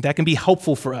 I think that can be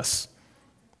helpful for us.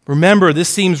 Remember, this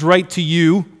seems right to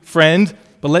you, friend,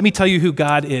 but let me tell you who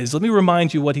God is. Let me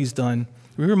remind you what he's done.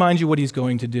 Let me remind you what he's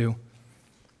going to do.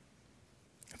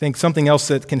 I think something else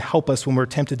that can help us when we're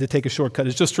tempted to take a shortcut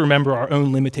is just to remember our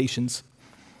own limitations.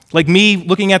 Like me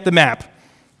looking at the map.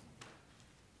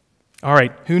 All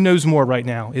right, who knows more right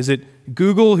now? Is it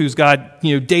Google, who's got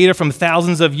data from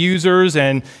thousands of users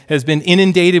and has been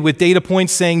inundated with data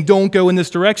points saying don't go in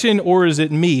this direction? Or is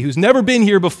it me, who's never been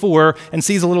here before and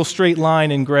sees a little straight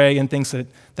line in gray and thinks that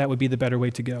that would be the better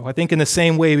way to go? I think in the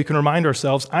same way we can remind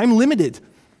ourselves, I'm limited.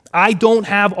 I don't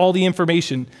have all the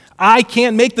information. I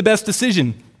can't make the best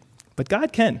decision, but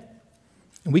God can.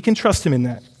 And we can trust him in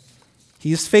that.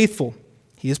 He is faithful.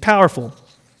 He is powerful.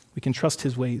 We can trust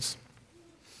his ways.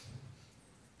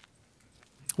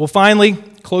 Well, finally,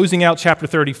 closing out chapter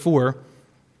 34,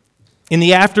 in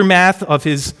the aftermath of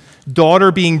his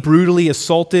daughter being brutally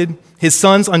assaulted, his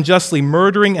sons unjustly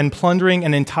murdering and plundering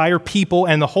an entire people,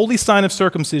 and the holy sign of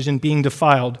circumcision being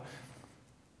defiled,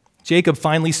 Jacob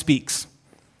finally speaks.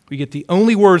 We get the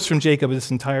only words from Jacob in this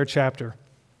entire chapter.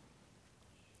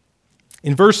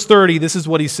 In verse 30, this is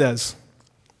what he says.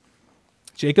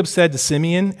 Jacob said to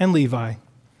Simeon and Levi,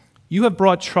 "You have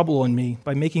brought trouble on me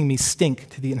by making me stink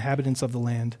to the inhabitants of the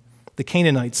land, the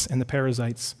Canaanites and the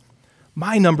Perizzites.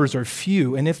 My numbers are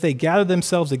few, and if they gather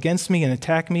themselves against me and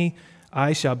attack me,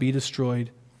 I shall be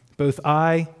destroyed, both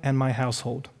I and my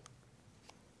household."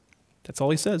 That's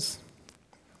all he says.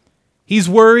 He's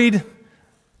worried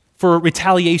for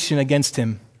retaliation against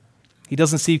him. He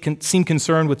doesn't seem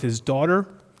concerned with his daughter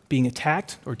being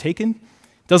attacked or taken.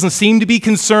 Doesn't seem to be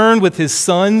concerned with his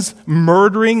sons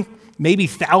murdering maybe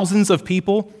thousands of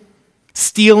people,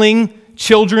 stealing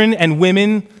children and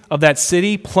women of that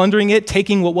city, plundering it,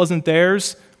 taking what wasn't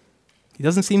theirs. He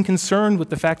doesn't seem concerned with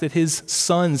the fact that his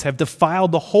sons have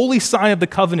defiled the holy sign of the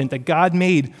covenant that God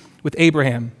made with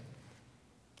Abraham.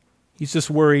 He's just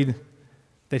worried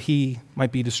that he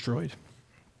might be destroyed.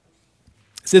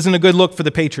 This isn't a good look for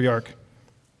the patriarch.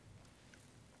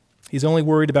 He's only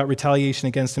worried about retaliation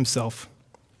against himself,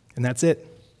 and that's it.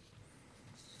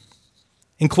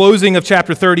 In closing of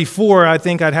chapter 34, I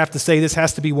think I'd have to say this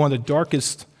has to be one of the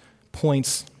darkest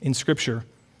points in Scripture.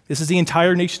 This is the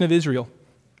entire nation of Israel.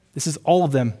 This is all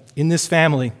of them in this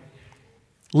family,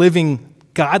 living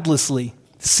godlessly,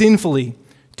 sinfully,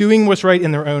 doing what's right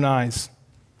in their own eyes.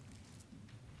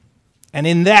 And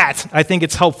in that, I think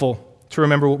it's helpful to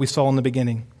remember what we saw in the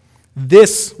beginning.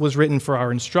 This was written for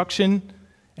our instruction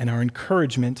and our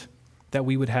encouragement that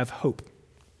we would have hope.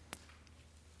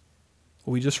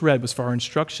 What we just read was for our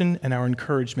instruction and our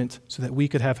encouragement so that we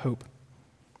could have hope.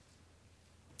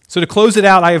 So to close it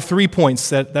out, I have 3 points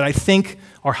that I think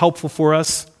are helpful for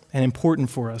us and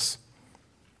important for us.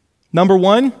 Number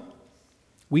 1,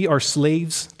 we are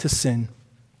slaves to sin.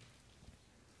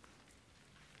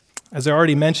 As I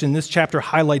already mentioned, this chapter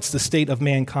highlights the state of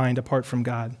mankind apart from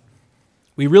God.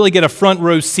 We really get a front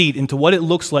row seat into what it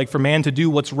looks like for man to do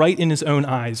what's right in his own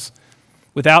eyes.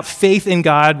 Without faith in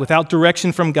God, without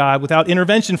direction from God, without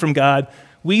intervention from God,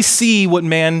 we see what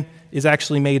man is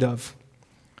actually made of.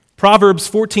 Proverbs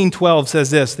 14:12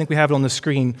 says this, I think we have it on the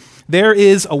screen. There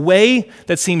is a way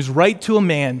that seems right to a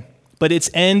man, but its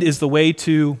end is the way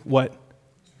to what?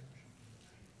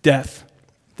 Death.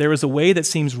 There is a way that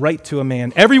seems right to a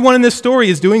man. Everyone in this story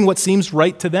is doing what seems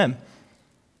right to them.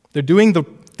 They're doing the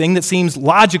thing that seems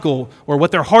logical, or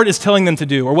what their heart is telling them to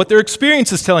do, or what their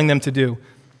experience is telling them to do.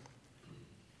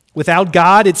 Without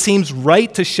God, it seems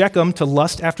right to Shechem to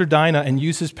lust after Dinah and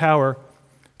use his power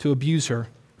to abuse her.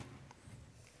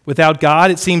 Without God,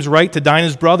 it seems right to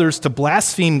Dinah's brothers to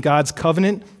blaspheme God's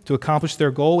covenant to accomplish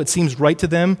their goal. It seems right to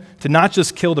them to not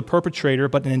just kill the perpetrator,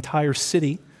 but an entire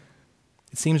city.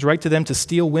 It seems right to them to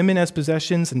steal women as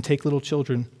possessions and take little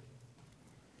children.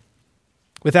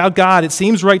 Without God, it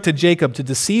seems right to Jacob to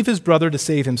deceive his brother to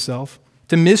save himself,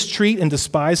 to mistreat and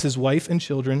despise his wife and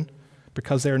children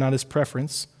because they are not his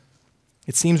preference.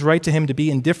 It seems right to him to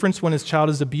be indifferent when his child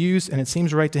is abused, and it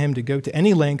seems right to him to go to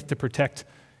any length to protect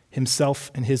himself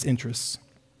and his interests.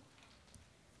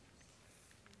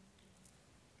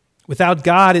 Without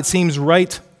God, it seems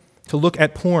right to look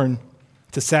at porn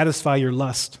to satisfy your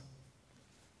lust.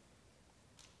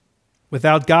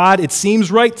 Without God, it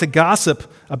seems right to gossip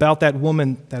about that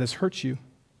woman that has hurt you.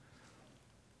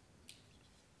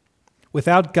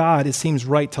 Without God, it seems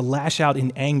right to lash out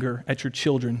in anger at your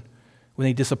children when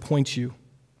they disappoint you.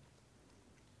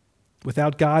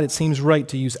 Without God, it seems right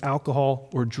to use alcohol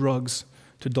or drugs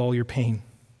to dull your pain.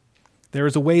 There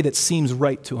is a way that seems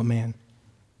right to a man,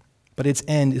 but its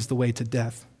end is the way to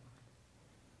death.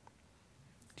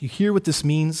 Do you hear what this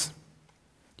means?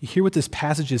 Do you hear what this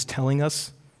passage is telling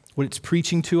us? What it's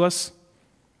preaching to us?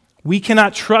 We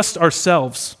cannot trust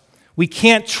ourselves. We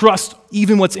can't trust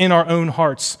even what's in our own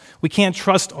hearts. We can't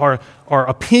trust our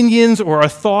opinions or our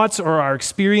thoughts or our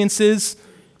experiences.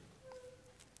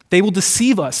 They will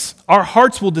deceive us. Our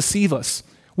hearts will deceive us.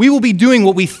 We will be doing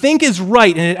what we think is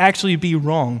right and it actually be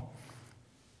wrong.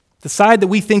 The side that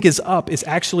we think is up is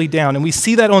actually down. And we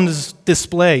see that on this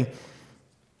display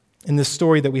in this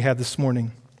story that we had this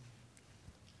morning.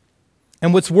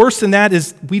 And what's worse than that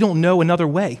is we don't know another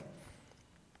way.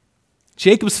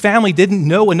 Jacob's family didn't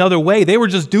know another way. They were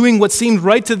just doing what seemed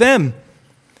right to them.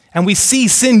 And we see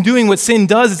sin doing what sin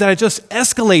does is that it just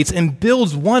escalates and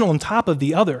builds one on top of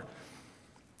the other.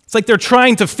 It's like they're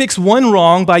trying to fix one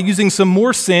wrong by using some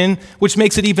more sin, which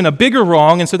makes it even a bigger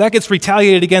wrong. And so that gets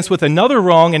retaliated against with another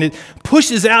wrong, and it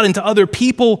pushes out into other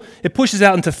people. It pushes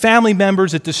out into family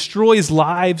members. It destroys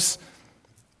lives.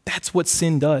 That's what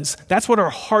sin does. That's what our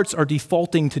hearts are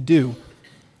defaulting to do.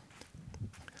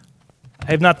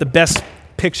 I have not the best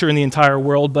picture in the entire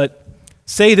world, but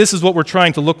say this is what we're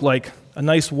trying to look like, a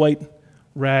nice white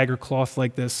rag or cloth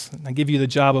like this. I give you the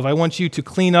job of I want you to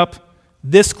clean up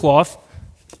this cloth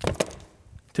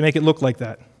to make it look like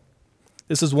that.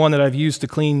 This is one that I've used to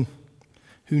clean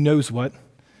who knows what.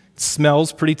 It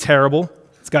smells pretty terrible.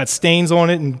 It's got stains on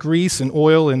it and grease and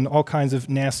oil and all kinds of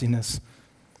nastiness.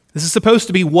 This is supposed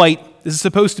to be white. This is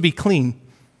supposed to be clean.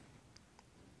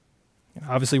 It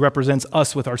obviously represents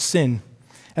us with our sin.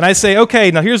 And I say,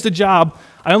 okay, now here's the job.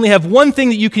 I only have one thing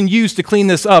that you can use to clean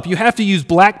this up. You have to use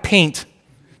black paint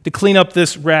to clean up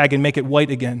this rag and make it white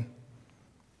again.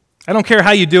 I don't care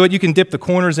how you do it. You can dip the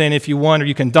corners in if you want, or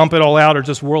you can dump it all out or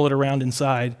just whirl it around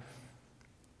inside.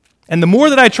 And the more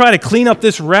that I try to clean up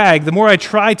this rag, the more I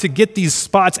try to get these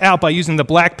spots out by using the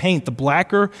black paint, the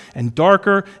blacker and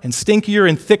darker and stinkier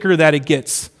and thicker that it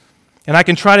gets. And I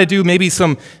can try to do maybe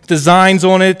some designs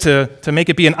on it to make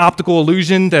it be an optical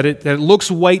illusion that it looks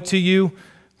white to you,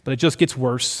 but it just gets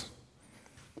worse.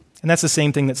 And that's the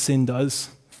same thing that sin does.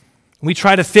 When we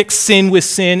try to fix sin with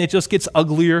sin, it just gets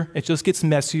uglier, it just gets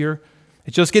messier,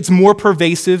 it just gets more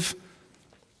pervasive.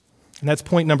 And that's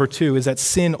point number 2, is that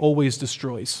sin always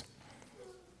destroys.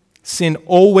 Sin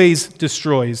always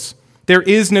destroys. There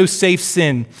is no safe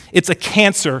sin. It's a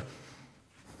cancer.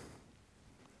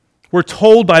 We're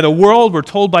told by the world, we're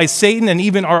told by Satan, and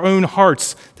even our own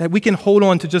hearts that we can hold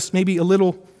on to just maybe a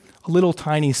little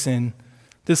tiny sin.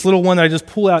 This little one that I just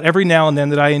pull out every now and then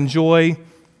that I enjoy,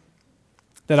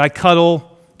 that I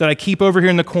cuddle, that I keep over here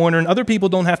in the corner, and other people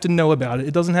don't have to know about it.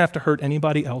 It doesn't have to hurt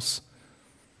anybody else.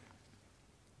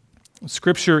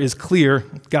 Scripture is clear,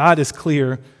 God is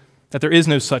clear, that there is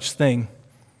no such thing.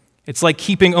 It's like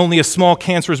keeping only a small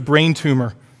cancerous brain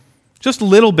tumor, just a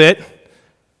little bit,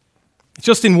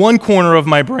 just in one corner of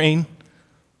my brain,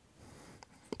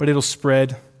 but it'll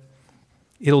spread.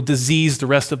 It'll disease the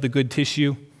rest of the good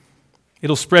tissue.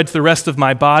 It'll spread to the rest of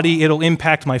my body. It'll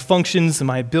impact my functions and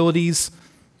my abilities.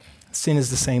 Sin is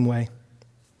the same way.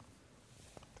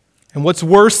 And what's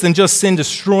worse than just sin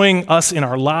destroying us in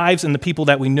our lives and the people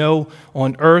that we know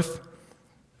on earth?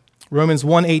 Romans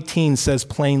 1:18 says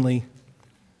plainly,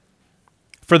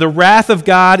 "For the wrath of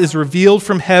God is revealed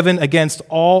from heaven against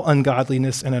all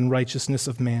ungodliness and unrighteousness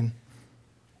of man."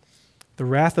 The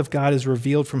wrath of God is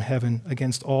revealed from heaven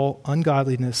against all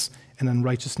ungodliness and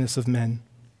unrighteousness of men,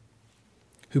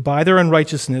 who by their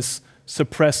unrighteousness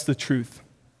suppress the truth.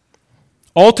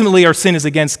 Ultimately, our sin is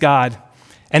against God,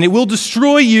 and it will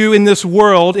destroy you in this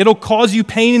world. It'll cause you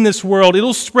pain in this world.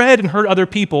 It'll spread and hurt other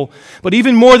people. But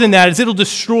even more than that is it'll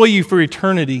destroy you for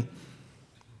eternity.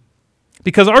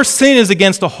 Because our sin is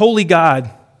against a holy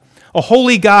God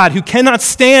who cannot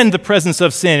stand the presence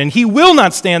of sin, and he will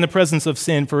not stand the presence of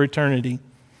sin for eternity.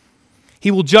 He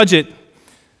will judge it.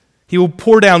 He will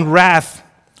pour down wrath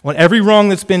on every wrong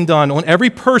that's been done, on every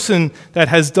person that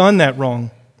has done that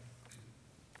wrong.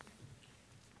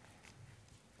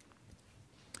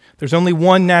 There's only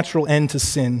one natural end to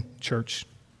sin, church.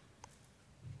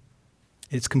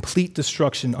 It's complete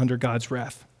destruction under God's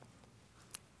wrath.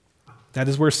 That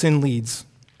is where sin leads.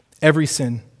 Every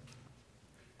sin.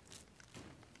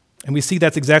 And we see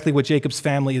that's exactly what Jacob's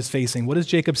family is facing. What does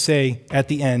Jacob say at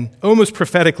the end? Almost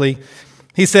prophetically,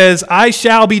 he says, "I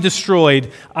shall be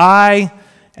destroyed, I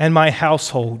and my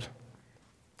household."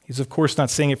 He's of course not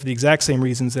saying it for the exact same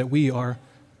reasons that we are,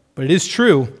 but it is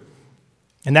true.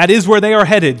 And that is where they are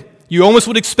headed. You almost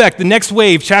would expect the next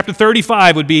wave, chapter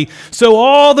 35, would be, so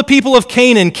all the people of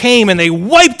Canaan came and they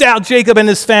wiped out Jacob and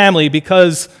his family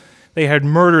because they had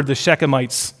murdered the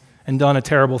Shechemites and done a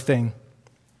terrible thing.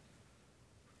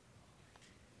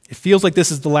 It feels like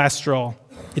this is the last straw.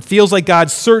 It feels like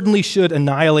God certainly should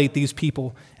annihilate these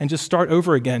people and just start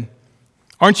over again.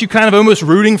 Aren't you kind of almost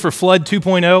rooting for Flood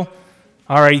 2.0?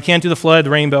 All right, you can't do the flood, the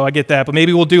rainbow, I get that, but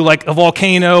maybe we'll do like a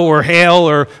volcano or hail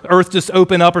or earth just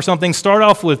open up or something. Start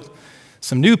off with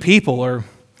some new people or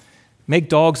make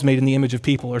dogs made in the image of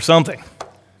people or something.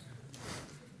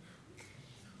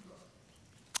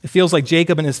 It feels like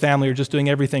Jacob and his family are just doing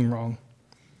everything wrong.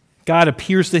 God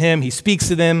appears to him, he speaks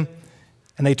to them,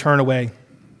 and they turn away.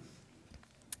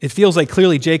 It feels like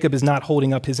clearly Jacob is not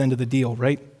holding up his end of the deal,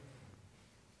 right?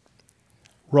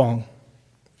 Wrong.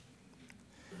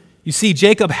 You see,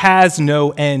 Jacob has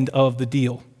no end of the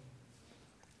deal.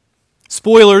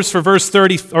 Spoilers for verse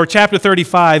 30 or chapter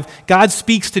 35, God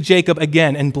speaks to Jacob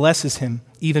again and blesses him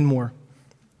even more.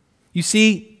 You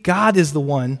see, God is the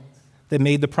one that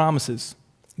made the promises.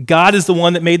 God is the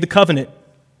one that made the covenant.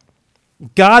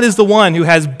 God is the one who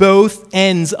has both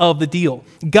ends of the deal.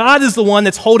 God is the one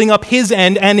that's holding up his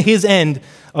end and his end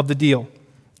of the deal.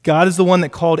 God is the one that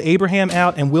called Abraham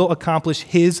out and will accomplish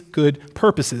his good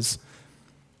purposes.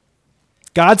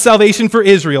 God's salvation for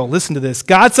Israel, listen to this,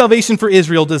 God's salvation for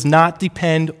Israel does not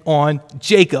depend on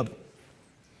Jacob.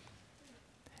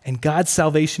 And God's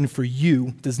salvation for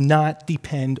you does not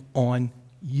depend on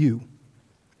you.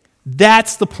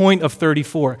 That's the point of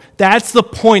 34. That's the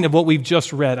point of what we've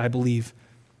just read, I believe.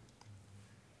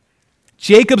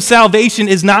 Jacob's salvation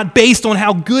is not based on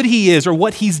how good he is or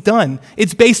what he's done.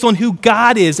 It's based on who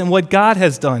God is and what God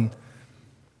has done.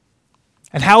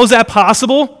 And how is that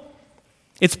possible?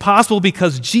 It's possible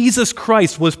because Jesus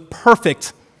Christ was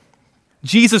perfect.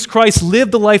 Jesus Christ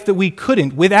lived the life that we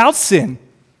couldn't, without sin.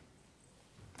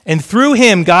 And through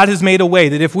him, God has made a way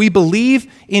that if we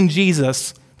believe in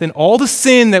Jesus, then all the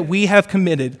sin that we have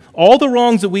committed, all the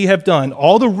wrongs that we have done,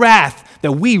 all the wrath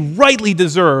that we rightly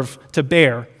deserve to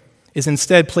bear is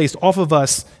instead placed off of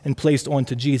us and placed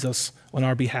onto Jesus on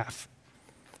our behalf.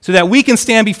 So that we can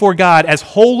stand before God as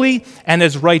holy and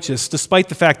as righteous, despite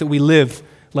the fact that we live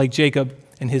like Jacob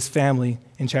and his family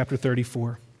in chapter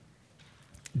 34.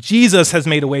 Jesus has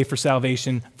made a way for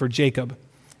salvation for Jacob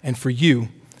and for you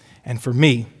and for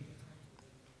me.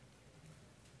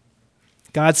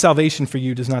 God's salvation for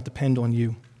you does not depend on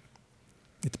you.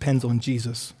 It depends on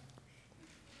Jesus.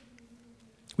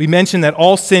 We mentioned that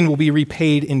all sin will be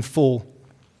repaid in full.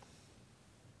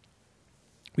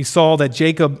 We saw that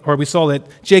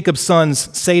Jacob's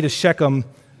sons say to Shechem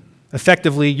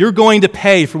effectively, "You're going to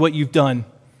pay for what you've done."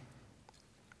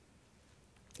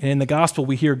 And in the gospel,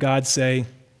 we hear God say,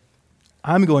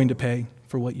 "I'm going to pay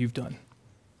for what you've done."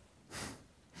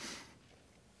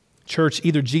 Church,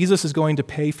 either Jesus is going to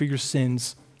pay for your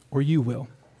sins or you will.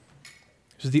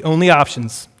 Those are the only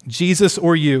options, Jesus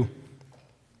or you.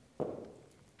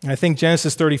 And I think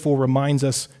Genesis 34 reminds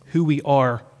us who we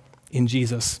are in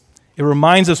Jesus. It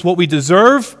reminds us what we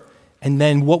deserve and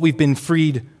then what we've been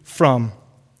freed from.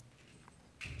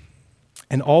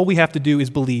 And all we have to do is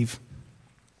believe.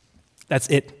 That's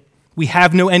it. We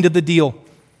have no end of the deal.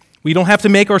 We don't have to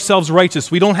make ourselves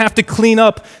righteous. We don't have to clean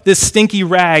up this stinky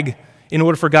rag in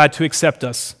order for God to accept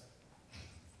us.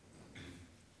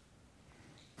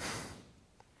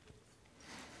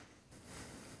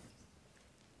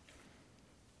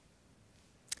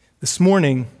 This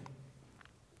morning,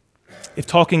 if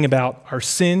talking about our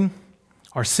sin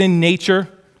nature,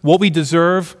 what we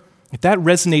deserve, if that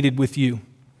resonated with you,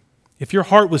 if your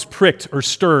heart was pricked or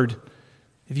stirred,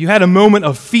 if you had a moment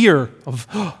of fear of,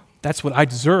 oh, that's what I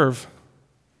deserve,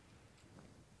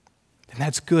 then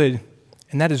that's good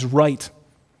and that is right.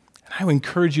 And I would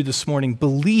encourage you this morning,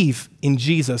 believe in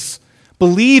Jesus.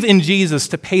 Believe in Jesus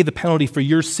to pay the penalty for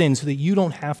your sin so that you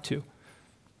don't have to.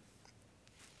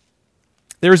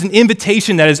 There is an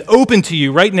invitation that is open to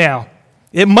you right now.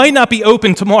 It might not be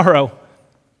open tomorrow.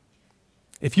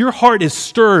 If your heart is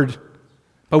stirred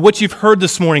by what you've heard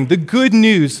this morning, the good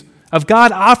news of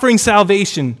God offering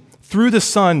salvation through the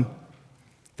Son,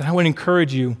 then I would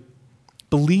encourage you,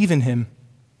 believe in Him.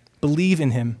 Believe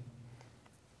in Him.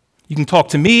 You can talk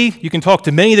to me. You can talk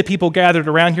to many of the people gathered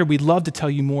around here. We'd love to tell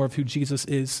you more of who Jesus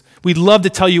is. We'd love to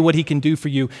tell you what He can do for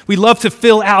you. We'd love to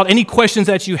fill out any questions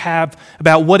that you have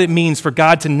about what it means for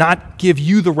God to not give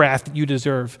you the wrath that you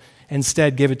deserve,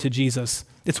 instead give it to Jesus.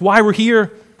 It's why we're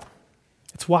here.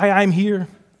 It's why I'm here.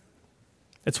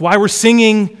 It's why we're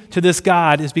singing to this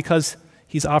God, is because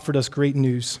He's offered us great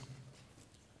news.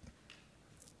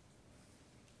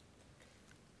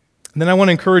 And then I want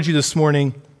to encourage you this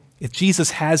morning, if Jesus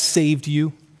has saved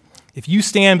you, if you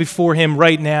stand before Him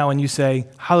right now and you say,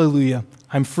 hallelujah,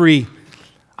 I'm free,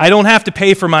 I don't have to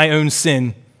pay for my own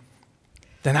sin,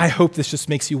 then I hope this just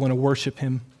makes you want to worship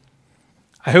Him.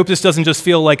 I hope this doesn't just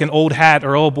feel like an old hat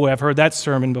or, oh boy, I've heard that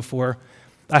sermon before.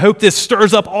 I hope this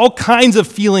stirs up all kinds of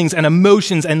feelings and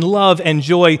emotions and love and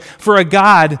joy for a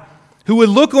God who would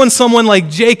look on someone like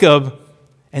Jacob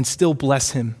and still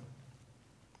bless him.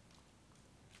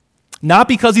 Not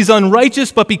because he's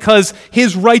unrighteous, but because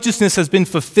his righteousness has been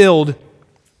fulfilled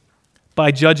by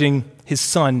judging his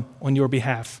Son on your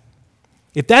behalf.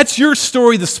 If that's your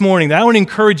story this morning, then I want to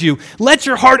encourage you, let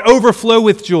your heart overflow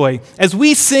with joy. As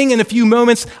we sing in a few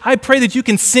moments, I pray that you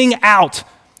can sing out,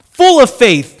 full of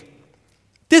faith.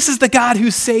 This is the God who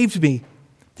saved me.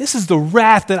 This is the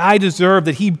wrath that I deserve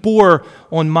that He bore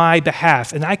on my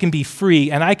behalf, and I can be free,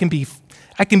 and I can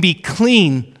be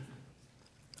clean,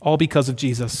 all because of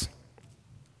Jesus.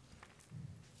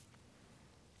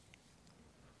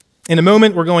 In a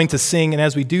moment, we're going to sing, and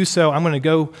as we do so, I'm going to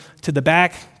go to the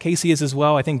back. Casey is as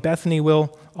well. I think Bethany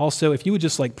will also. If you would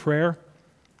just like prayer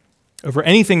over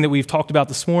anything that we've talked about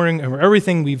this morning, over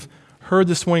everything we've heard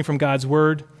this morning from God's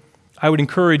Word, I would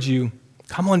encourage you,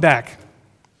 come on back.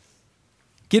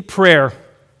 Get prayer.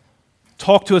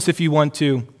 Talk to us if you want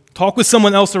to. Talk with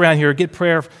someone else around here. Get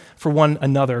prayer for one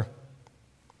another.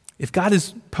 If God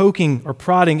is poking or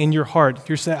prodding in your heart,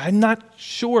 you're saying, I'm not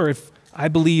sure if I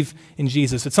believe in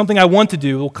Jesus. It's something I want to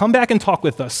do. Well, come back and talk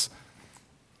with us.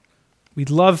 We'd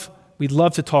love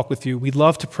to talk with you. We'd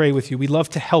love to pray with you. We'd love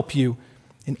to help you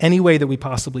in any way that we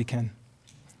possibly can.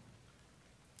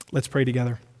 Let's pray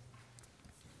together.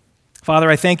 Father,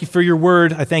 I thank you for your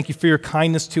word. I thank you for your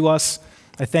kindness to us.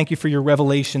 I thank you for your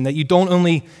revelation, that you don't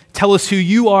only tell us who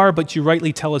you are, but you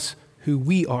rightly tell us who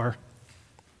we are.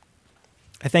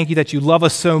 I thank you that you love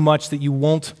us so much that you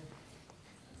won't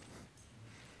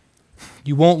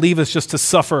leave us just to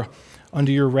suffer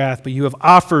under your wrath, but you have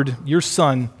offered your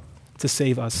Son to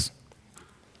save us.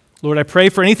 Lord, I pray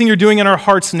for anything you're doing in our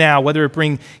hearts now, whether it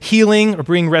bring healing or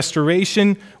bring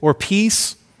restoration or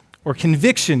peace or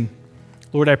conviction.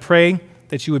 Lord, I pray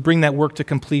that you would bring that work to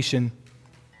completion.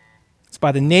 It's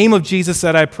by the name of Jesus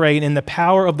that I pray, and in the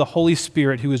power of the Holy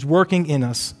Spirit who is working in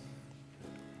us.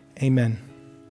 Amen.